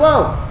Yehuda as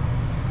well.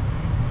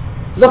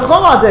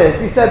 L'chol this,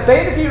 we said,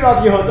 Bein Afi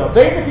Rabbi Yehuda,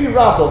 Bein Afi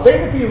Rabbah,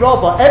 Bein Afi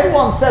Rabbah.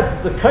 Everyone said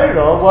that the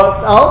Korah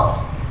works out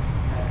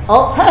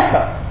Al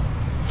Teka.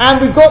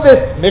 And we've got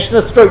this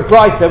Mishnah stroke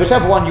Brisa,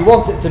 whichever one you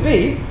want it to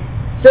be.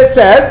 So it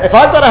says, if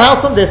I've got a house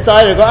on this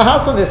side, I've got a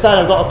house on this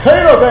side, I've got a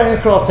Korah going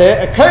across here,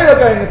 a Korah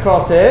going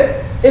across here,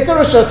 it's a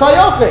Rishus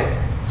HaYochid.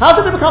 How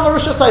did it become a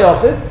Rishus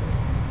HaYochid?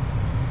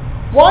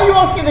 Why are you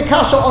asking the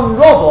kasha on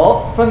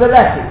Robo from the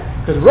Lechi?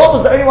 Because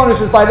Robo's the only one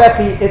which is by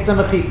Lechi, it's a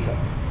Mechitza.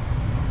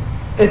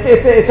 It's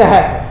a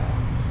Hefer.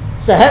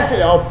 So hence,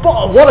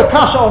 what a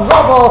kasha on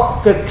Robo,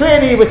 because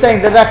clearly we're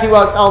saying the Lechi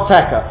works Al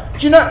Teka.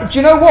 Do you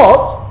know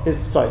what? It's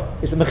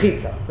a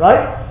Mechitza,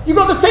 right? You've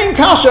got the same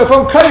kasha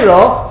from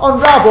Korah on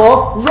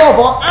Robo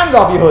and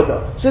Rabbi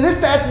Yehuda. So this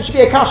should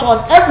be a kasha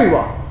on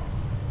everyone.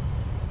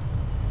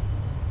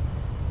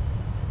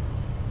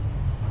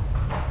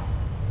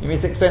 You mean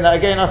to explain that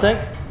again, I think?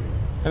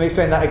 Let me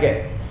explain that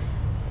again.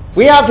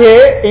 We have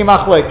here a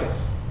machlokes.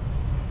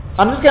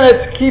 I'm just going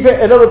to keep it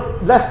a little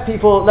less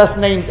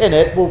names in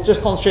it. We'll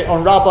just concentrate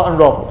on Rabbah and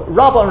Rabbah.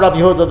 Rabbah and Rabbi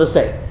Yehuda are the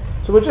same.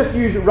 So we'll just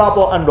use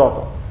Rabbah and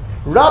Rabbah.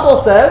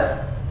 Rabbah says,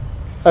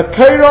 a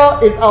Korah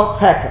is Al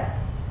Teka.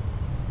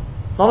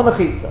 Not a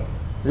Mechitza.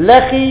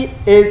 Lechi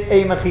is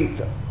a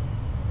Mechitza.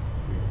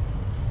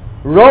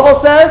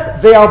 Rabbah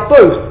says, they are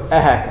both a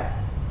Heka.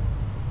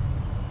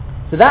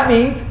 So that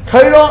means,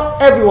 Korah,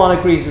 everyone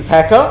agrees is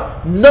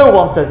Heka, no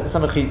one says it's a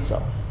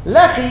Mechitza.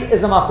 Lechi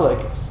is a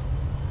Machlokes.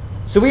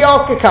 So we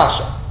ask a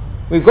kasha.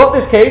 We've got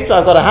this case, so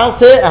I've got a house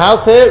here,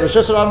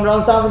 Rishus HaRabim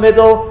runs down the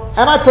middle,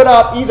 and I put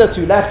up either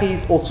two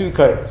Lechis or two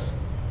Korahs.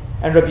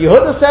 And Rabbi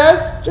Yehuda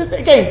says, just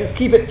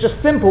keep it just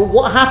simple,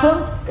 what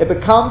happens? It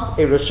becomes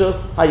a Rishus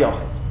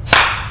HaYochid.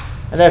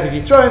 And therefore if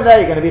you throw in there,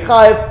 you're going to be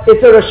chayiv,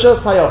 it's a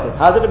Rishus HaYochid.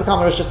 How did it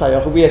become a Rishus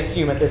HaYochid? We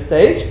assume at this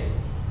stage,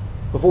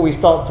 before we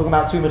start talking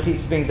about two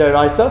mechitzas being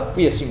doraisa,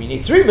 we assume you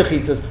need three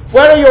mechitzas.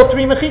 Where are your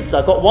three mechitzas?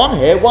 I've got one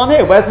here.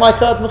 Where's my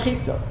third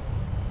mechitza?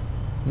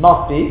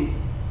 Must be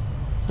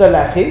the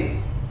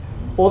lechi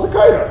or the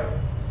korah.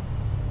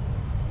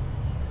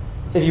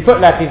 If you put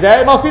lechis there,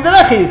 it must be the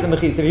lechi is the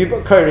mechitza. If you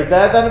put korahs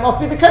there, then it must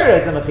be the korah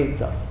is the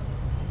mechitza.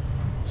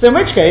 So in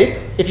which case,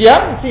 if you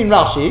haven't seen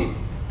Rashi,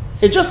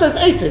 it just says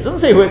Eitre. It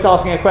doesn't say who it's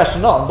asking a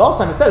question on. Last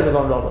time it said it was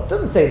on Robert. It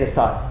doesn't say this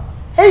time.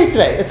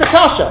 Eitre, it's a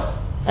kasha.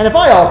 And if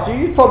I asked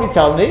you, you'd probably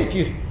tell me,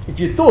 if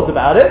you thought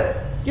about it,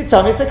 you'd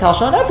tell me it's a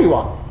kasha on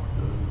everyone.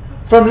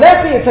 From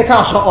Lechi it's a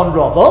kasha on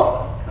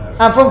Robo,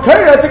 and from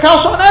Korah it's a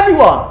kasha on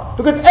everyone.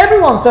 Because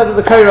everyone says that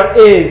the Korah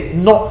is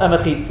not a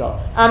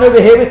mechitza. And over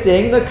here we're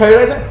seeing the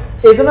Korah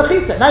is a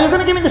mechitza. Now you're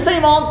going to give me the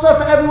same answer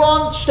for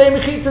everyone, Shtei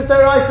mechitza,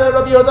 Deraisa,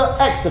 Rabbi Yehuda,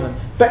 excellent.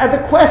 But at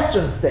the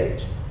question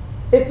stage,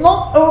 it's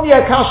not only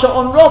a kasha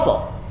on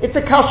Robo, it's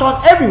a kasha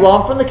on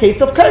everyone from the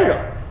case of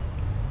Korah.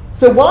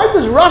 So why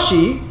does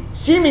Rashi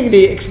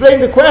seemingly explain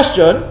the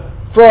question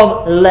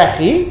from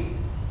Lechi,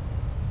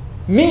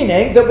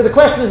 meaning that the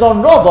question is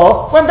on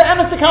Robo, when the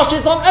emes kasha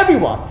is on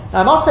everyone? Now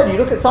I must tell you,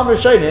 look at some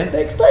Rishonim,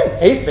 they explain,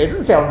 it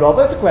doesn't say on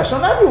Robo, it's a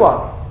question on everyone.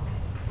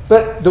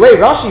 But the way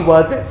Rashi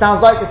words it,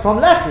 sounds like it's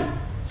from Lechi.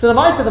 So the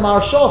Ma'aseh the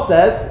Marashah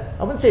says,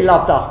 I wouldn't say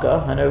Lav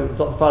Dafka, I know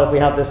Dr. Farah, we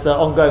have this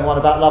ongoing one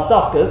about Lav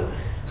Dafkas,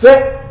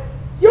 but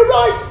you're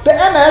right, the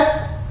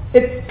emes,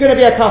 it's going to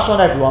be a kasha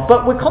on everyone,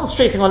 but we're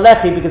concentrating on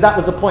Lechi because that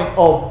was the point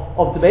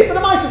of debate. But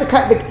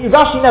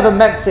Rashi never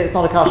meant to say it's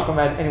not a kasha from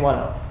anyone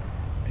else.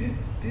 Do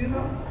you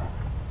know,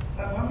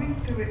 when we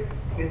do it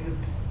with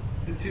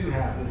the two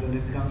houses and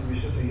it becomes a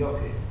Rishus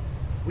HaYochid,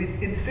 we're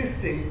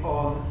insisting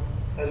on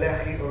a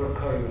Lechi or a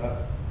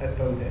Korah at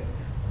both ends,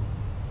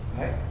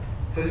 right?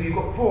 So you've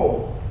got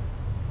four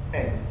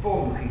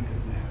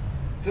mechitas now.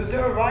 So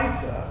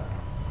D'Oraisa,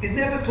 it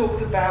never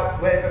talks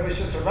about where a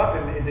Rishus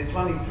Harabim is, it's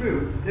running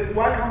through. Then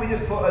why can't we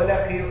just put a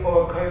Lechi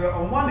or a Korah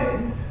on one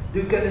end?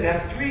 You're going to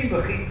have three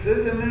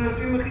mechitas, and then a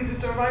few mechitas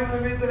D'Oraisa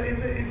is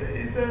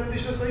a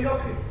Rishus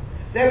HaYochid.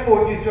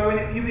 Therefore, if you throw in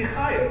it, you be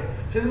chayav.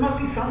 So there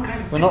must be some kind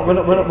of. We're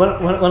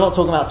not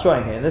talking about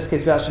throwing here. In this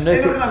case, we actually know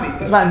it's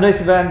about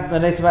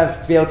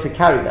notivav to be able to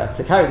carry that.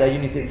 To carry that, you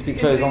need it to be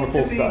closed on the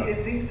fourth side.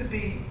 It seems to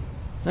be.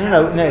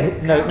 No,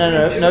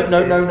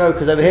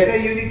 because over here.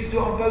 You need to do it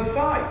on both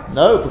sides.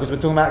 No, because we're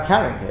talking about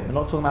carrying here. We're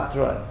not talking about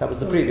throwing. That was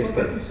the previous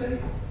case.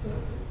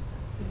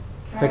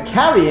 For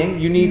carrying,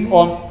 you need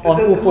on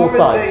all four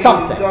sides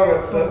something. Just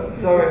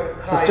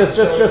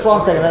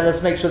 1 second, and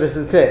let's make sure this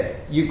is clear.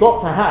 You've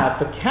got to have,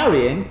 for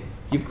carrying,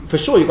 for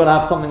sure you've got to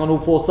have something on all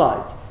four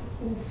sides.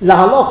 La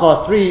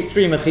halacha,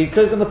 three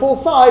mechikas, and the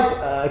fourth side,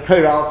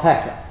 korah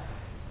heka.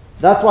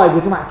 That's why we're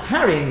talking about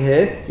carrying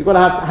here. You've got to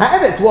have,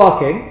 however it's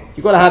working,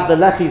 you've got to have the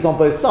lechis on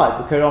both sides,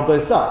 the korah on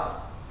both sides.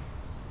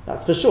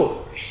 That's for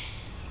sure.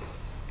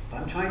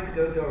 I'm trying to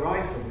go to a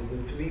rifle with the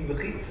three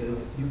mechikas.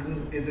 You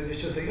can give the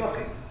Rishus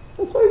HaYochid.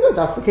 That's very good.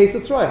 That's the case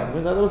of throwing. I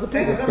mean, that was the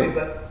previous case.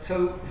 But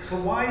so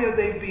why are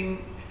they being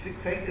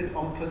fixated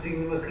on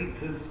putting the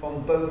mechitas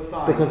on both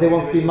sides? Because they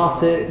want to be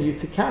matir you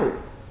to carry.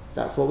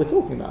 That's what we're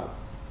talking about.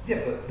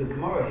 Yeah, but the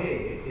Gemara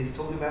here is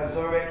talking about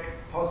Zorek,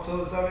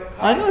 Potter, Zorek.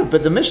 I know,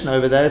 but the Mishnah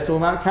over there is talking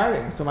about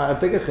carrying. It's talking about a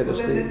bigger chiddush.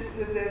 Well, then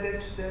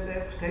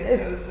they're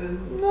potatoes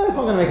and... No, it's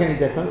not going to make any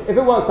difference. If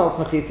it works out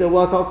mechitza, it'll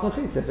work out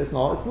mechitza. If it's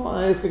not, you'll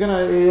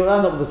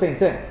end up with the same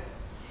thing.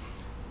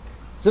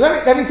 So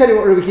let me tell you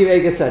what Rabbi Akiva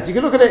Eiger says. You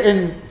can look at it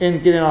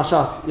in Gideon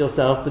Ashas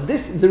yourself, but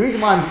the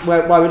reason why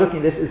we're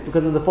looking at this is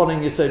because of the following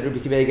Yesod Rabbi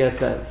Akiva Eiger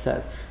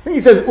says. I think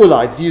he says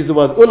ulai, to use the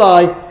word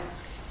ulai.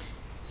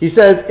 He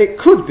says it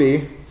could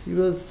be, he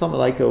was something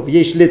like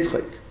v'yesh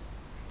litchik.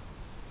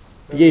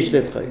 V'yesh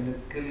litchik.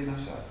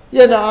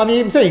 Yeah, no, I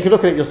mean, I'm saying you can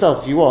look at it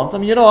yourself if you want. I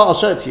mean, you know what, I'll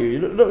show it to you.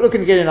 Look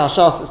at Gideon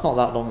Ashas, it's not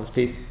that long, this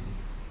piece.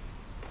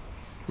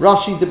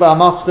 Rashi Deba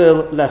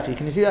Maschil Lechi.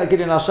 Can you see that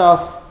Gideon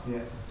Ashas?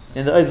 Yeah.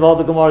 In the Ozval,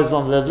 the Gemara is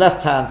on the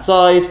left-hand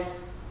side,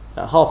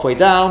 halfway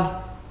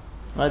down,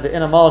 right, the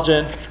inner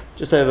margin,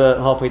 just over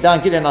halfway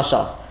down, Gideon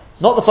Ashas.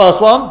 Not the first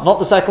one, not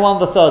the second one,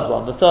 the third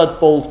one, the third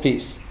bold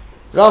piece.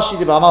 Rashi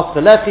di ba'amas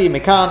lechi,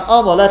 mekan,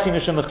 alma lechi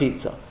mishum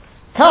mechitza.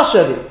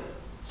 Kashali,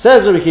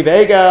 says Rabbi Akiva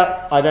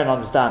Eiger, I don't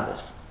understand this.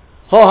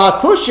 Ho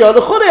ha-kushya,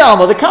 l'churei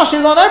alma, the kasha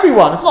is on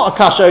everyone, it's not a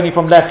kasha only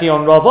from lechi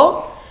on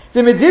Rava. The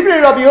Medibri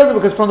Rabbi Yehuda,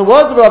 because from the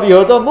words of Rabbi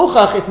Yehuda,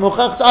 muchach, it's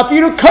muchach,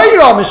 afiru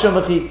kaira mishum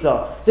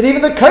mechitza. That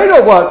even the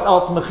kaira works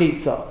out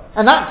mechitza.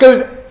 And that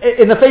goes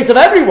in the face of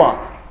everyone.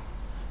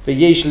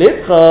 V'yesh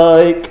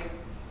litchayk.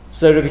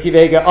 So Rabbi Akiva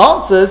Eiger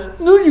answers,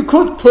 no, you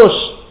could push,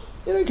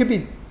 you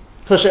could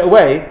push it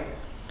away.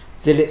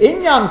 Dile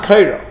inyan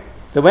kaira.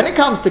 So when it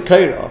comes to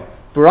kaira,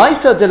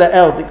 Braisa dile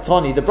el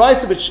diktoni, the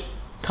Braisa which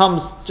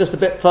comes just a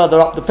bit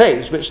further up the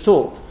page, which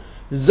talks,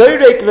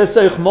 Zorek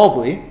lesoch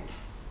mobli,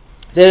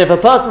 that if a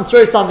person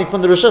throws something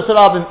from the Rishus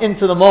Harabim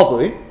into the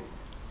mobli,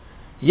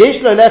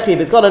 yesh lo lechi, if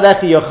it's got a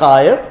lechi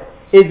yochayev,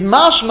 is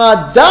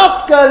mashma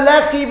dafka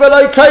lechi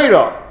v'lo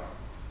kaira.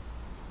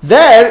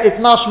 There it's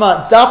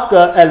mashma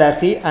dafka a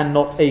lechi and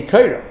not a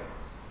kaira.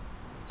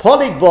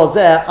 Polig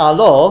bozer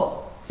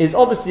alo is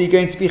obviously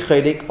going to be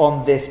cholik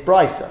on this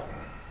brisa.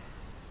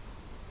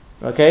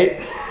 Okay?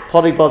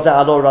 Polig bozer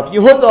alo Rabbi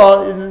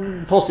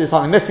Yehuda, possibly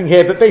something missing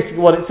here, but basically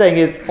what it's saying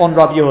is on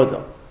Rabbi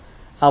Yehuda.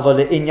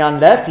 When it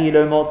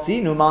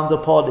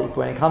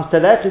comes to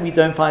lechi, we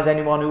don't find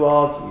anyone who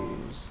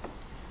argues.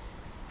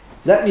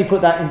 Let me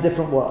put that in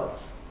different words.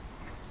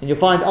 And you'll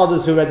find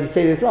others who already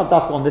say this, not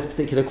just on this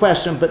particular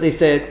question, but they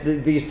say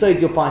the yesod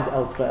you'll find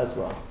elsewhere as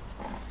well.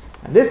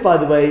 And this, by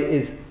the way,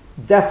 is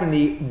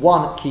definitely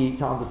one key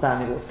to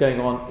understanding what's going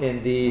on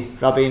in the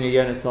Rabbeinu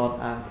Yonason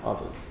and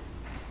others.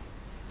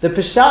 The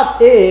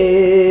Peshat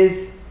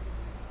is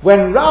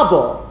when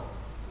Rabba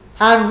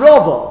and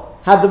Rava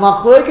have the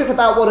machlokas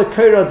about what a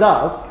korah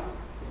does,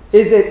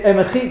 is it a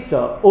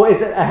mechitza or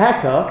is it a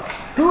heka?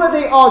 Who are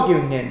they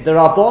arguing in? The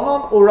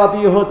Rabbanon or Rabbi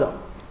Yehuda?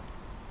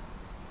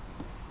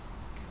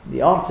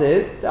 The answer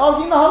is, they're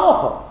arguing the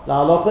halacha. The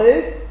halacha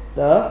is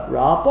the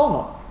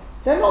Rabbanon.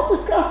 They're not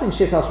discussing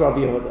Shittas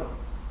Rabbi Yehuda.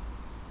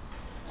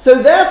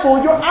 So therefore,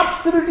 you're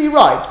absolutely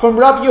right. From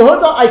Rabbi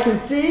Yehuda, I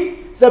can see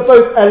that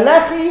both a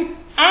lechi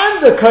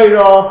and a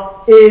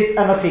korah is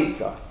a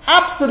mechitza.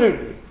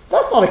 Absolutely.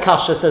 That's not a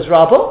kasha, says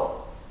Rabba.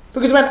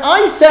 Because when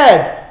I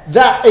said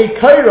that a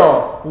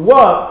korah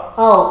works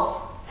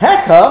out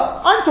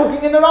heka, I'm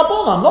talking in the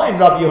Rabbanon, not in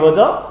Rabbi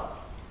Yehuda.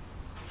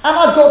 And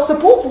I've got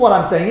support for what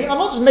I'm saying. I'm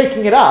not just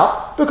making it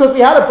up, because we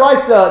had a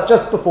brisa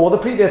just before, the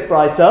previous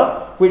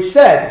brisa, which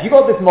said, if you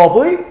got this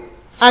mobli,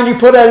 and you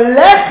put a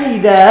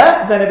lechi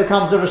there, then it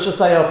becomes a Rishus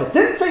HaYochid. It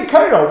didn't say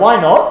korah, why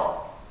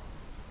not?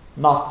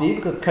 Must be,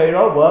 because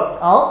korah works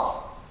out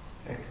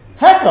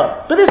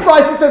heka. But this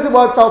brisa says it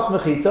works out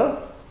mechita.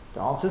 The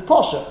answer is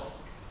posher.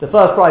 The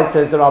first brisa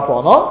says the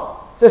Rabbanon,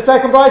 the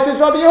second brisa is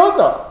Rabbi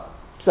Yehuda.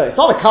 So it's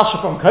not a kasha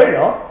from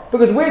korah.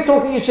 because we're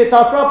talking in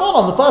Shittas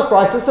Rabbanon. The first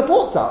brisa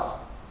supports us.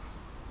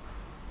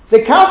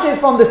 The kasha is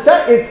from the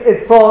set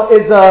is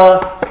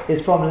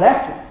from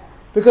Lechi.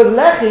 Because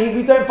Lechi,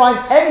 we don't find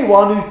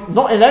anyone who's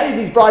not in any of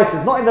these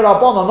brises, not in the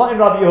Rabbanon, not in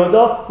Rabbi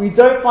Yehuda, we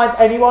don't find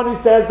anyone who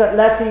says that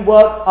Lechi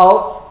works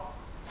out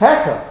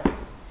Heka.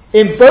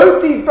 In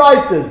both these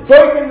brises,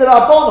 both in the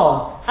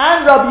Rabbanon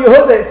and Rabbi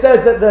Yehuda, it says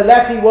that the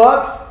Lechi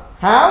works.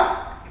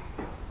 How?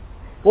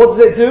 What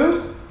does it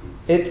do?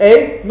 It's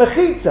a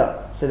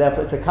Mechitza. So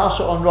therefore it's a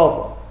kasha on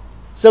Rabbah.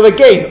 So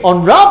again,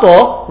 on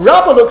Rabbah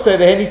looks over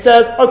here and he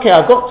says, okay,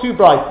 I've got two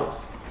brises.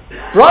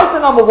 Brisa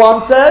number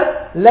 1 says,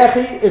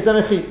 Lechi is a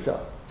Mechitza.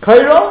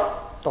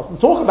 Korah doesn't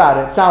talk about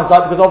it. Sounds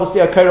like, because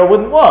obviously a Korah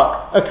wouldn't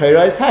work. A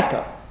Korah is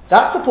Heka.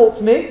 That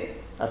supports me.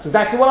 That's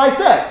exactly what I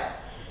said.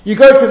 You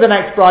go to the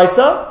next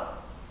Brisa,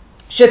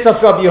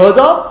 Shittas Rabbi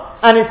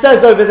Yehuda, and it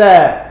says over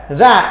there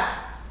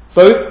that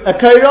both a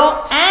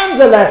Korah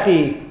and a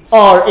Lechi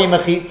are a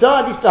Mechitza,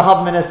 at least to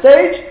have them in a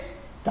stage.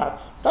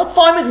 That's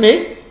fine with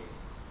me.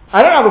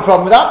 I don't have a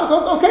problem with that,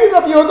 because, okay,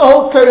 Rabbi Yehuda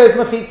holds Korah is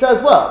Mechitza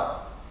as well.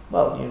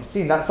 Well, you've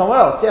seen that somewhere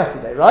else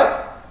yesterday,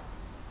 right?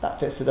 That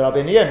fits with the Rabbi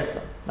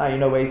Yonasan. Now you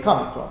know where he's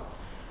coming from.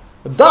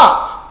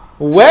 But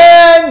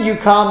when you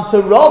come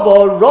to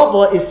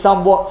Rabbah is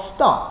somewhat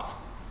stumped.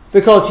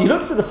 Because he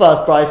looks at the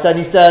first brisa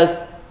and he says,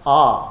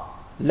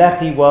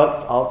 Lechi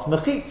works out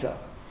Mechitza.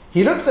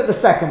 He looks at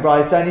the second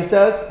brisa and he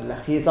says,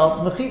 Lechi is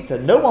out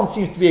Mechitza. No one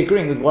seems to be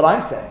agreeing with what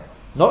I'm saying.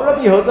 Not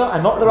Rabbi Yehuda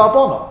and not the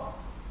Rabbanon.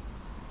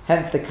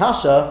 Hence the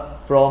kasha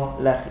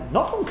from Lechi.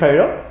 Not from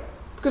Korah.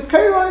 Because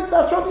Korah,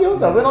 that's Rabbi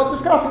Yehuda. We're not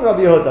discussing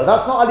Rabbi Yehuda.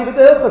 That's not Ali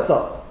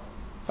B'Dehilchasa.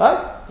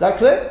 Right? Is that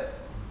clear?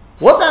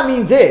 What that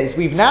means is,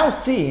 we've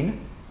now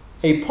seen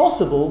a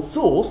possible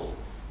source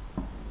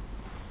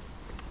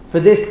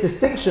for this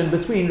distinction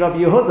between Rabbi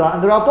Yehuda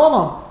and the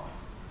Rabbanon.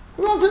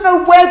 We want to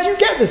know, where do you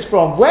get this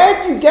from?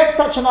 Where do you get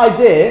such an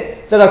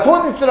idea that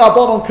according to the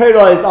Rabbanon,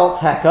 Korah is Alt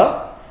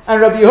Heka,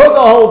 and Rabbi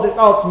Yehuda holds it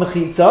Alt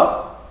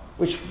Mechitza,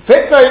 which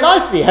fits very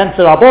nicely. Hence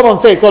the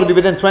Rabbanon say it's got to be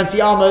within 20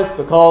 amos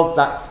because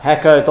that's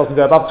Heka, it doesn't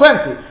go above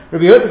 20.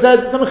 Rabbi Yehuda says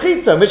it's a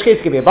Mechitza, in which case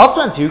it can be above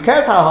 20. Who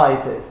cares how high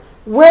it is?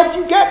 Where do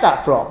you get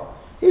that from?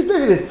 He's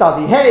busy with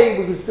study hay.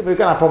 We're going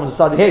to have problems with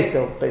study hay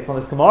still based on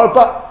this tomorrow,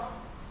 but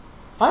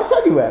I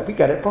tell you where we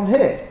get it from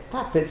here.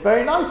 That fits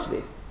very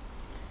nicely.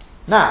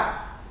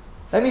 Now,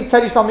 let me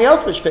tell you something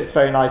else which fits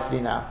very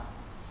nicely now.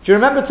 Do you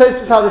remember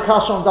Tosfos how the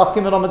kasha on Daf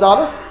Gimel Amud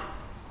Aleph?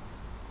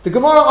 The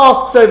Gemara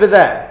asks over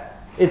there.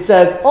 It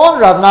says, on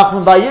Rav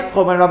Nachman bar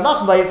Yitzchak, when Rav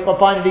Nachman bar Yitzchak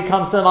finally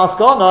comes to an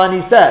Askana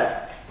and he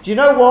says, do you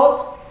know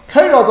what?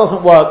 Korah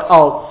doesn't work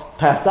out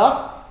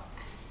Pesach.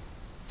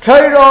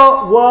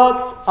 Korah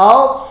works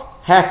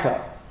out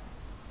Heka.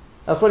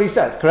 That's what he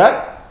says,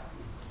 correct?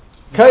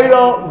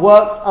 Korah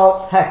works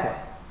out Heka.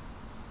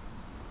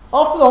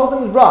 After the whole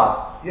thing is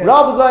Rav. Yes.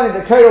 Rav was learning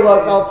that Korah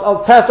works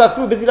out Pesach,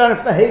 through busy learning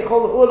from the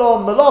Heichol,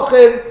 Ulam,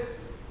 Melachim.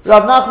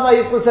 Rav Nachman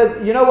Yitzchak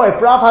said, you know what,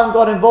 if Rav hadn't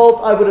got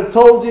involved, I would have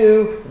told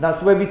you, and that's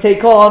the way we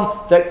take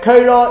on, that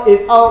Korah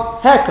is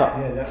out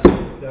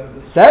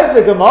Heka. Says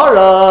the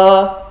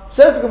Gemara,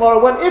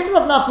 well, if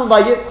Rav Nachman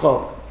bar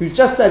Yitzchak, who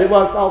just said it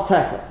works out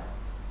Heka,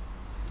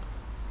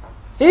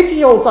 if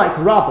he holds like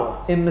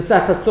Rabbah in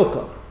Masechah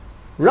Sukkah,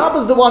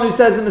 Rabbah's the one who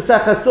says in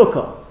Masechah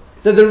Sukkah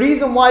that the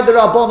reason why the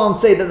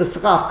Rabbanon say that the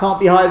Schach can't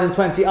be higher than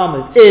 20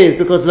 amos is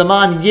because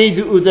Laman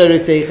Yedu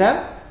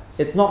Uderetechem,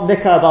 it's not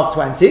Nikah above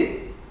 20.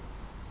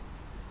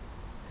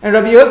 And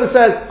Rabbi Yehuda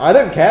says, I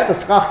don't care, the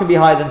Schach can be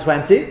higher than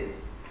 20.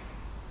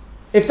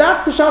 If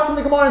that's the shot from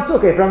the Gemara in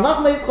Sukkah, if Rav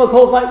Nachman Yitzchak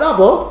holds like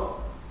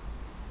Rabbah,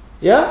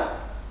 yeah?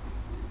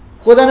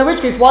 Well then in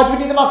which case, why do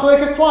we need the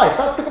Machlokes twice?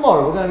 That's the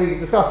Gemara. We're going to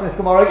be discussing this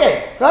Gemara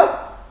again,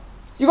 right?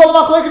 You've got the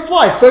Machlokes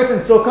twice, both in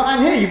Sukkah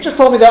and here. You've just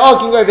told me they're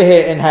arguing over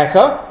here in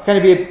Heka. Can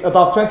it be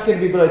above 20? Can it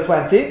be below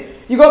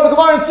 20? You've got the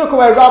Gemara in Sukkah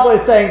where Rabbah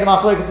is saying the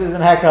Machlokes is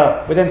in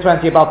Heka within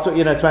 20, above 20.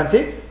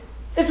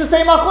 It's the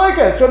same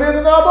Machlokes. Rabbi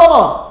Yehuda and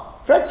Rabbanon.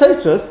 Fred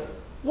Tosfos,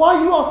 why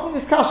are you asking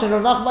this question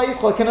of Rav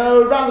Nachman bar Yitzchak in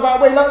a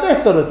roundabout way like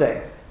this sort of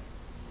thing?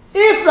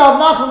 If Rav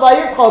Nachman bar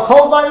Yitzchak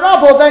holds like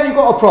Rabbah, then you've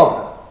got a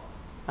problem.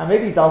 And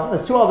maybe he doesn't.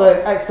 There's two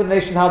other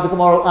explanations how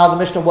the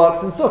Mishnah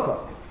works in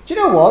Sukkah. Do you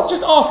know what?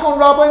 Just ask on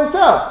Rabbah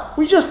himself.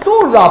 We just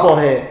saw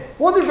Rabbah here.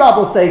 What did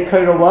Rabbah say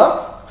Korah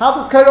works? How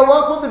does Korah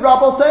work? What did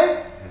Rabbah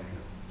say?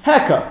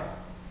 Heka.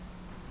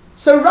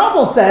 So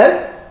Rabbah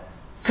says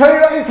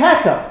Korah is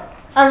Heka.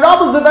 And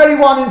Rabbah's the very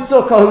one in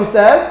Sukkah who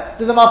says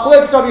there's a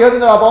Machlokes Rabbi Yehuda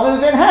and the Rabbanon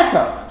who's in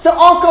Heka. So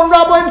ask on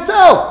Rabbah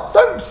himself.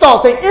 Don't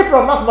start saying, if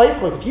Rav Nachman bar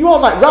Yitzchak, if you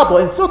are like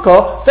Rabbah in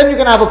Sukkah, then you're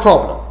going to have a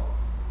problem.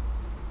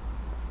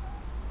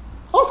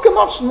 Ask a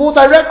much more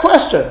direct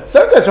question.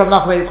 Don't go to Rav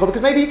Nachman bar Yitzchak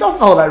because maybe he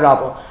doesn't hold like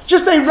Rabbah.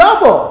 Just say,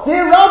 Rabbah,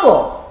 dear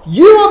Rabbah,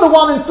 you are the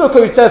one in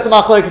Sukkah who says the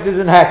Machlokes is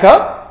in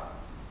Heka.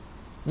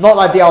 Not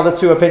like the other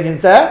two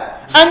opinions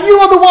there. And you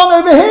are the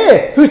one over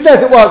here who says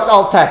it works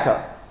Alt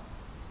Heka.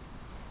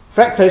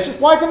 Tosfos,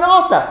 why didn't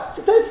I ask that?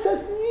 So Tosfos says,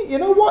 you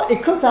know what,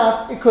 it could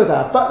have.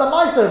 But the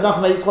Meister of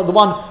Nachman is the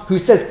one who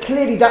says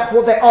clearly that's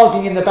what they're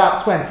arguing in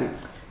about 20.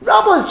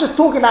 Rabbah is just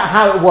talking about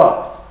how it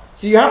works.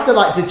 So you have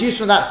to deduce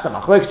from that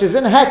stomach. Which is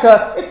in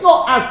Heka, it's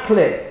not as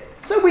clear.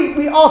 So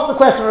we ask the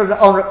question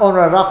on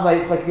Rav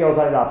Nachman like the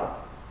Ozai Rabbah.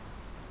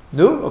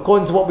 No,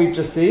 according to what we've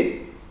just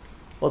seen,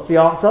 what's the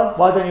answer?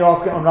 Why don't you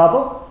ask it on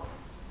Rabbah?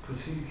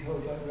 Because he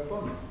holds like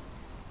Rabbanim.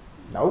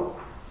 No.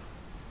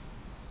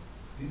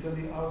 He's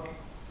only arguing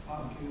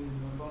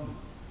Rabbanim.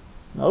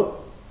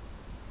 No.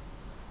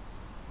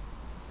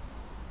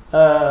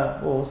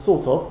 Well,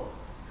 sort of.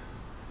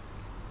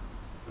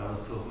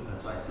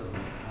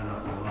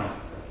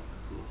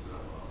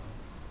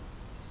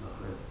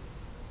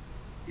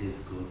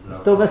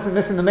 Still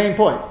missing the main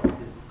point.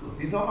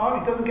 He's not.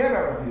 He doesn't care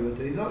about Rabbi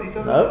Yehuda. He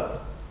doesn't. No.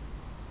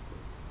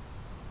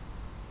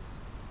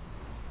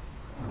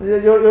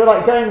 You're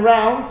like going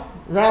round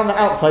the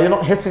outside. You're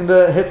not hitting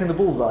the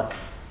bullseye.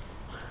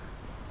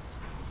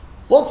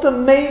 What's the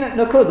main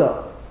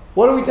nakuda?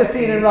 What have we just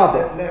seen in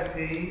Rabbah?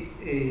 Lefty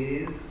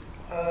is.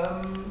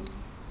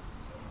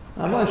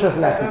 I'm not interested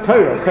in lefty.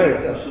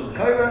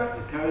 Korah.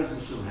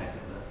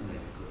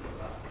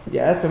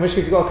 Yes, in which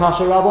case you've got a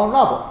kasha Rabbah on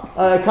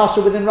Rabbah.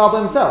 Kasha within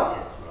Rabbah himself.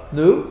 Yes, right.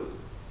 No.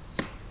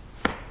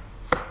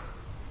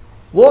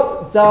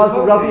 What does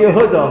Rabbi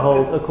Yehuda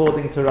hold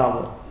according to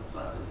Rabbah?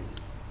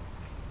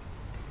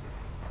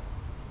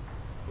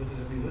 What does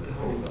Rabbi Yehuda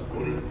hold?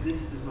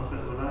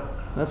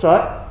 That's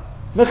right.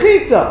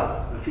 Mechitza.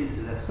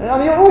 I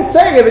mean, you're all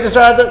saying it, but just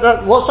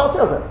what shall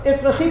tell them?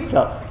 It's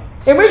mechitza.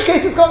 In which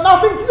case, it's got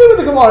nothing to do with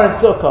the Gemara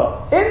in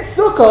Sukkah. In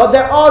Sukkah,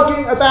 they're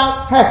arguing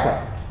about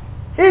Heka.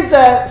 Is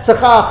there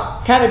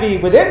Sechach, can it be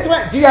within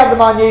 20? Do you have the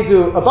Man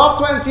Yedu above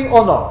 20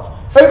 or not?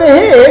 Over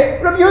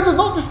here, Rabbi Yehuda is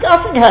not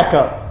discussing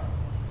Heka.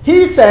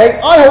 He's saying,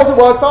 I hold the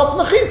works out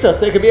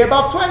mechitza, so it could be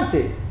above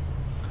 20.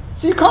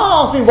 So you can't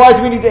ask me why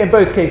do we need it in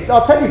both cases.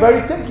 I'll tell you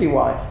very simply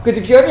why. Because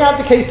if you only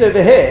have the case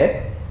over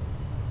here,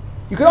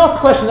 you could ask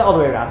the question the other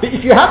way around. But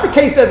if you have the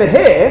case over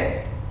here,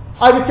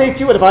 I would say to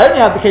you, well, if I only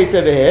have the case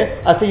over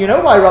here, I'd say, you know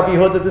why Rabbi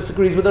Yehuda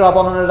disagrees with the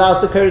Rabbanon and allows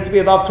the Korah to be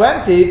above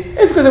 20?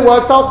 It's because it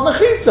works out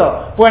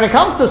mechitza. But when it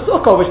comes to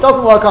Sukkah, which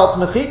doesn't work out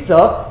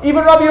mechitza,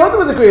 even Rabbi Yehuda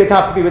would agree it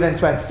has to be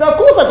within 20. So of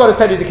course I've got to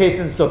tell you the case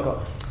in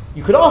Sukkah.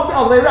 You could ask the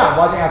other way around,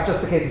 why don't you have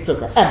just the case in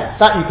Sukkah? Emes,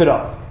 that you could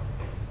ask.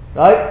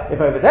 Right? If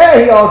over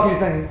there he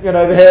argues, and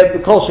over here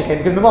the Kol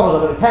Shekin, because the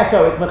moment of it's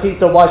Heko, it's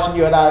mechitza, why shouldn't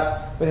you allow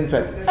it within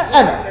 20?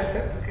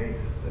 Emes.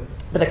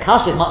 But the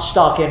kasha is much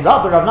starker in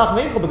Rav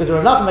Nachman Yitzchok, because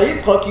Rav Nachman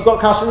Yitzchok, you've got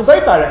kasha in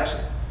both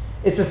directions.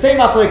 It's the same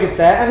machlokes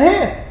there and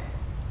here.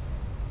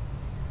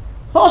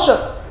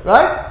 Pasha,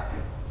 right?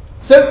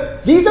 So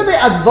these are the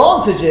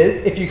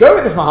advantages. If you go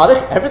with this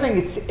mahalich,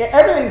 everything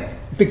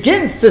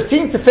begins to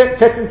seem to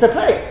fit into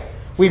place.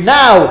 We've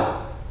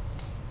now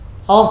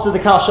answered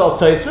the kasha of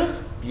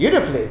Tosfos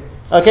beautifully.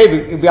 Okay,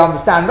 we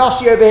understand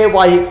Rashi over here,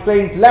 why he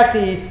explains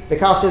lefty, the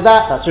kasha is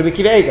that's Rabbi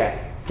Akiva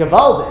Eiger,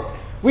 Gavaldik.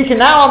 We can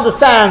now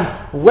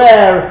understand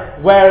where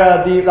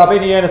the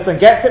Rabbeinu Yonasan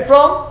gets it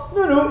from.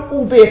 No,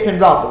 albeit in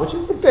Rabbah, which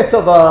is a bit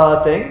of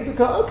a thing,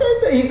 because,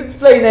 he's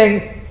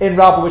explaining in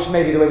Rabbah, which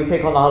may be the way we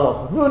take on the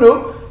halachah.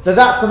 No, so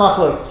that's the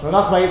machlokes. Rav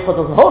Nachman Yitzchok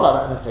doesn't hold like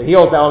that necessarily. He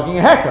holds that arguing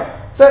a heka.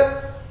 So,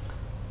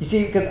 you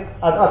see, because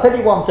I'll tell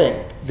you one thing.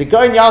 The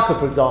Gaon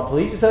Yaakov, for example,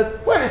 he just says,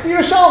 well, it's the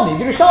Yerushalmi.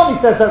 The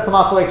Yerushalmi says that's the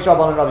machlokes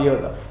Rabban and Rabbi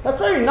Yehuda. That's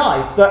very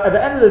nice, but at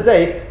the end of the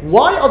day,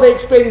 why are they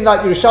explaining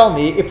like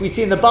Yerushalmi if we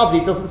see in the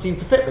Bavli it doesn't seem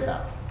to fit with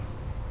that?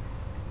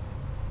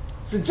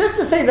 So just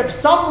to say that for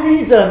some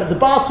reason the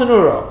Baal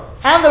Tanura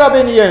and the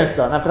Rabbeinu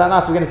Yonasan, and for that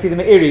matter we're going to see the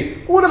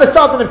Meiri, all of a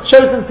sudden have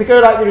chosen to go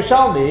like the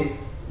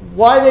Yerushalmi,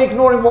 why are they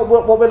ignoring what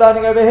we're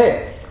learning over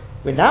here?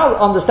 We're now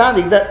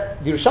understanding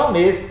that the Yerushalmi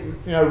is,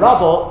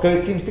 Rabbah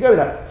seems to go with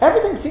that.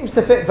 Everything seems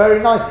to fit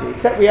very nicely,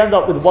 except we end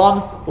up with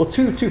one or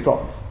two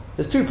problems.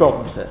 There's two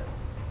problems here.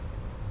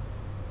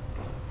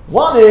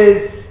 One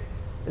is,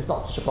 it's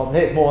not such a problem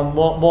here, it's more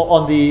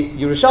on the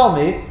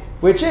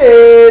Yerushalmi, which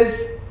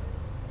is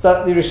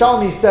that the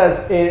Yerushalmi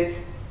says it's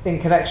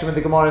in connection with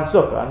the Gemara in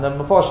Sukkah, and the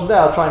Mefarshim there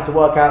are trying to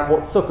work out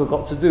what Sukkah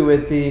got to do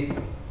with the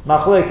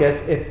Machlokes.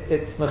 If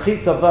it's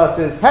Mechitza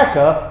versus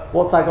Heka,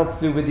 what's that got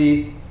to do with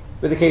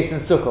the case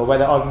in Sukkah, where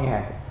they're arguing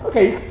Heka?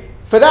 Okay,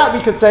 for that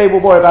we could say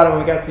we'll worry about it when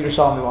we get to the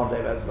Yerushalmi one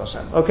day, Be'ez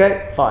Hashem.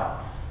 Okay, fine.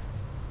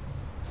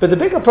 But the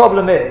bigger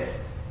problem is,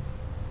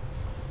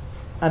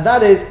 and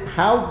that is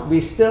how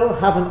we still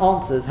haven't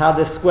answered how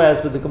this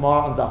squares with the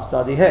Gemara on Daf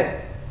Tzadi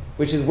Hey,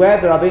 which is where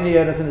the Rabbeinu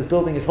Yonasan is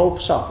building his whole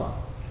pshat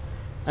on.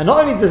 And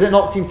not only does it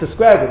not seem to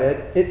square with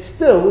it, it's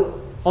still,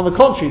 on the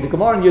contrary, the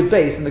Gemara in Yud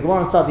Beis and the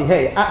Gemara in Tzadi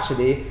Hey,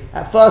 actually,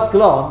 at first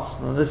glance,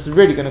 and this is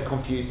really going to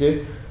confuse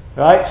you,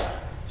 right?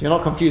 If you're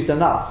not confused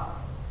enough.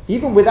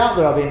 Even without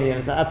the Rabbeinu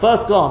Yonasan, at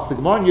first glance, the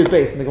Gemara in Yud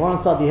Beis and the Gemara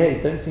in Tzadi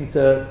Hey they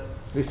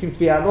seem to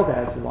be at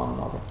loggerheads with one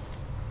another.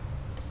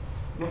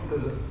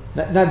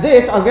 Now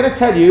this, I'm going to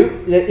tell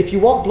you, that if you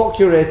want, block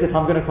your ears if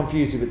I'm going to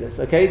confuse you with this,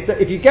 okay? So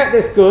if you get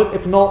this, good.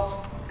 If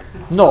not,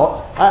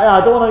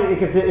 I don't want to,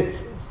 because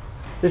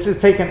this has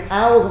taken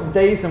hours and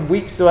days and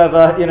weeks to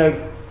ever,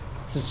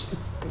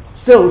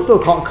 still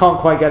can't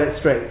quite get it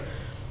straight.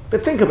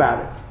 But think about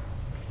it.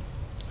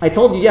 I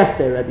told you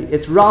yesterday already,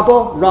 it's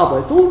Rabba,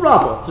 Rabba. It's all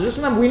Rabba. So just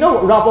remember, we know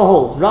what Rabba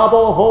holds.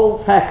 Rabba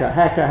holds Heka,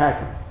 Heka,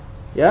 Heka.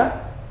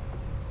 Yeah?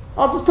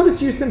 I'll just put it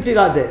to you simply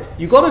like this.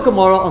 You got a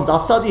Gemara on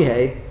Daf Sadi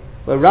Hey,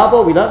 where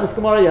Rabba, we learned this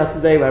Gemara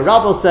yesterday, where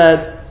Rabba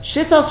said,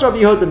 Shittas Rabbi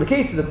Yehuda in the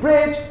case of the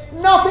bridge,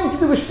 nothing to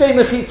do with Shtei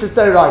Mechitzas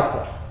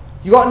D'Oraisa.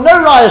 You got no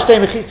Raya Shtei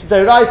Mechitzas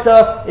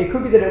D'Oraisa. It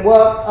could be that it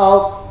works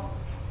out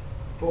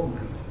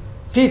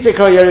Pitik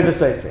or Yeri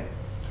V'Sosei.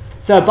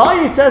 So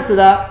Abaye says to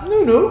that,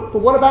 no,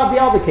 but what about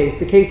the other case?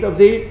 The case of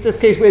this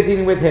case we're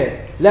dealing with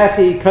here.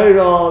 Lechi,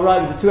 Korah,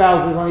 right, with the two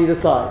houses on either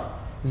side.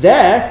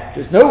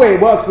 There's no way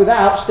it works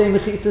without Shtei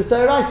Mechitzas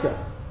D'Oraisa.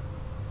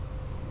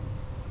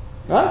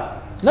 Right?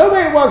 No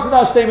way it works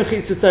without Shtei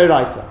Mechitzas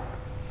D'Oraisa.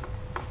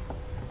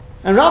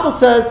 And Rabbi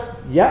says,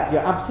 yeah,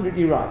 you're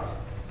absolutely right.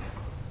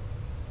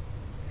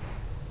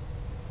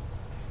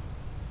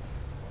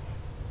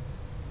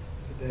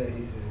 So there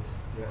he says,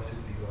 you're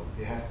absolutely wrong.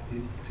 It has to be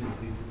two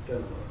Mechitzas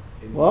don't work.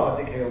 What? I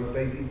think here on the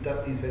base, he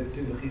says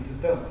two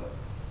Mechitzas don't work.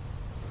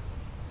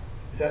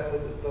 Is that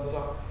what the thumbs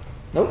up?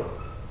 Nope.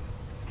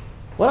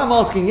 What I'm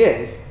asking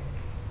is,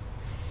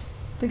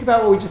 think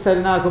about what we just said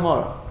in our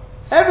Gemara.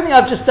 Everything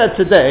I've just said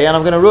today, and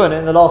I'm going to ruin it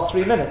in the last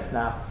 3 minutes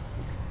now.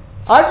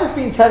 I've just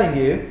been telling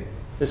you,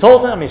 this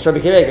whole thing, I mean, it's Rabbi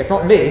Kirega, it's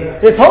not me,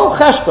 this whole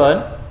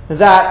cheshbon,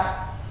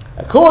 that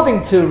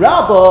according to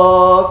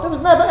Rabbah, there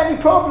was never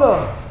any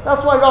problem.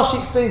 That's why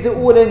Rashi explains it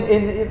all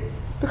in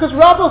because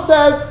Rabbah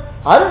says,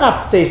 I don't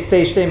have to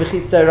say Shtei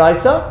Mechitzas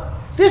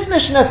D'Oraisa. This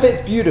Mishnah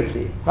fits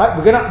beautifully, right?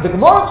 The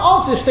Gemara's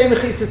answer is Shtei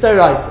Mechitzas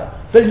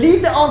D'Oraisa, but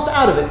leave the answer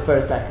out of it for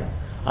a second.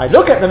 I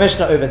look at the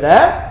Mishnah over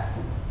there,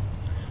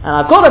 and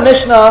I've got a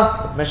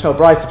Mishnah or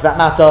Brisa for that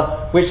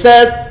matter, which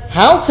says,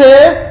 house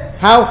here,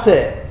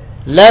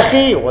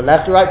 Lechi, or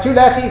left or right, two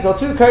Lechis or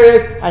two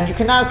Koras, and you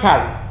can now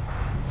carry.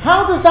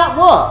 How does that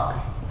work?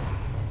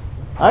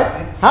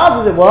 Right? How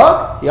does it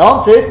work? The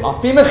answer is,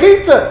 must be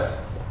Mechitzas.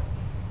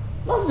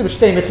 Not to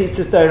Shtei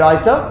Mechitzas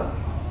D'Oraisa.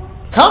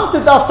 Come to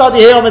Daf Sadi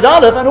here on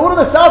Medalev, and all of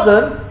a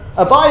sudden,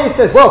 Abaye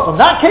says, well, from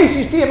that case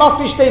you see it must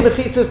be Shtei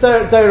Mechitzas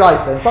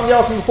D'Oraisa. And somebody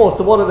asked me before,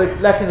 so what are the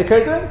left in the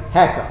Koras doing?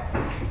 Heka.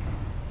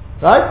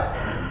 Right?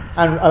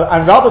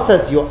 And Rabbi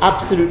says, you're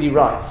absolutely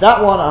right.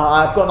 That one,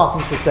 I've got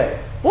nothing to say.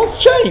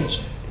 What's changed?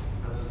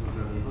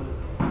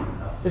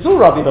 It's all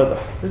Rabbi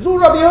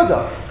Yehuda.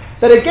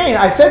 But again,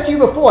 I said to you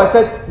before, I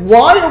said,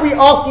 why are we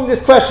asking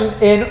this question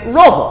in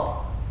Rava?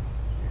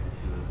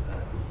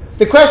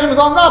 The question was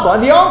on Rabbah,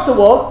 and the answer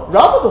was,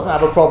 Rabbah doesn't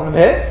have a problem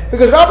here,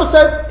 because Rabbah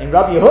says, in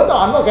Rabbi Yehuda,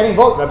 I'm not getting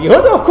involved. Rabbi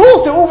Yehuda, of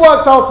course, it all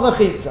works out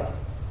Mechitza.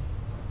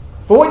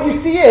 But what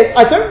you see is,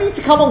 I don't need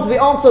to come on to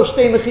the answer of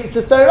Shtei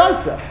Mechitzas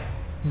D'Oraisa.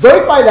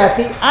 Both by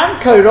Lechi and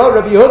Korah,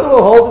 Rabbi Yehuda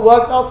will hold it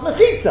works out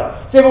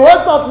Mechitza. So if it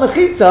works out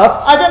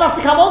Mechitza, I don't have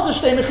to come on to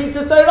Shtei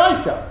Mechitzas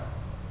D'Oraisa.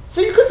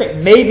 So you could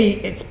think, maybe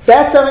it's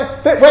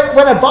better, but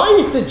when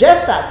Abaye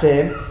suggests that to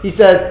him, he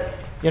says,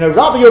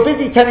 Rabbi, you're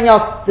busy telling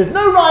us there's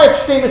no raya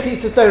of Shtei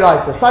Mechitzas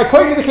D'Oraisa. So I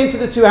quote you the case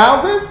of the two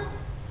houses.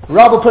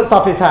 Rabbi puts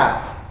up his hand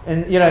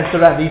and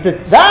surrender. He says,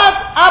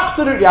 that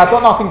absolutely, I've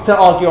got nothing to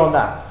argue on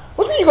that.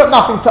 What do you mean you've got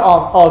nothing to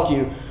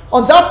argue?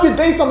 On Daf Yud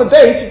based on the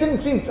base, the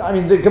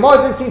Gemara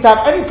didn't seem to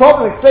have any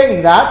problem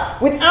explaining that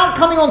without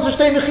coming on to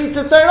Shtei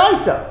Mechitzas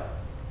D'Oraisa.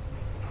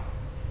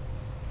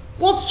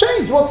 What's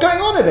changed? What's going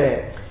on over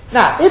here?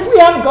 Now, if we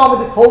hadn't gone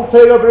with this whole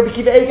Torah of Rabbi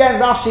Kiva Eiga and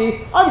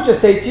Rashi, I would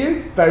just say to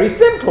you, very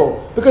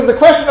simple. Because the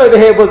question over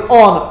here was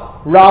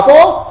on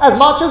Rabbah as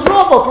much as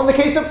Rabbah from the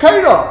case of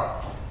Korah.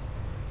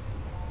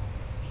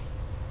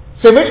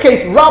 So in which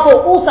case,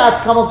 Rabbah also had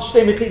to come on to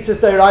Shtei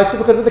Mechitzas D'Oraisa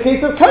because of the case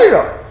of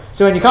Korah.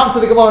 So when you come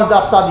to the Gemara and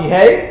Daf Sadi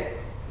Hey,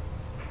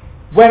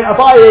 when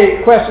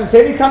Abaye questions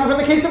him, he's coming from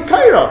the case of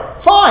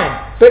Korah. Fine.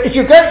 But if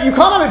you can't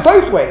have it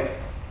both ways.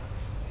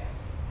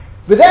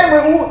 But then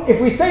if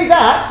we say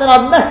that, then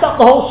I've messed up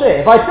the whole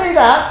shit. If I say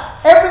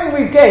that, everything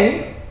we've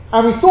gained,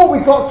 and we thought we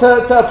got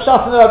to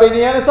Pshat and Rabbeinu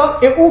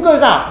Yonasan, it all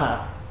goes out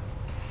now.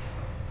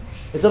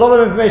 It's a lot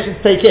of information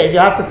to take in. You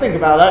have to think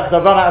about that, because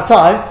I've run out of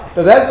time.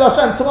 But Be'ez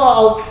Hashem,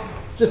 tomorrow I'll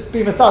just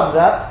be massaged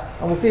that,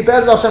 and we'll see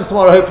Be'ez Hashem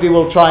tomorrow. Hopefully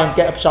we'll try and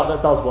get a Pshat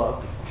that does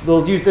work.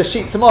 We'll use the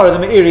sheet tomorrow, the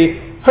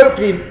Me'iri,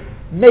 hopefully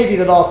maybe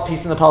the last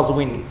piece in the puzzle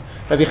we need.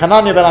 Rabbi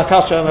Hanania ben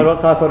Akasha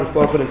Omerot HaKadosh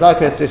Baruch Hu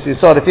L'Zakes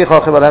Yisrael Leficha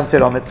Chivalem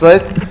Tirah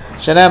Mitzvot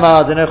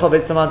Shenema Adonecha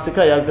B'Tzaman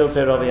Tzika Yagdil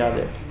Torah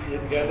V'Yadeh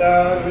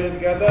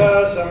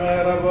יתגדל שמי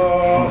רבו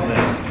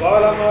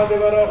כל עמוד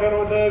יברך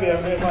ירודה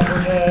וימליך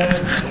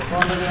מלכותיהם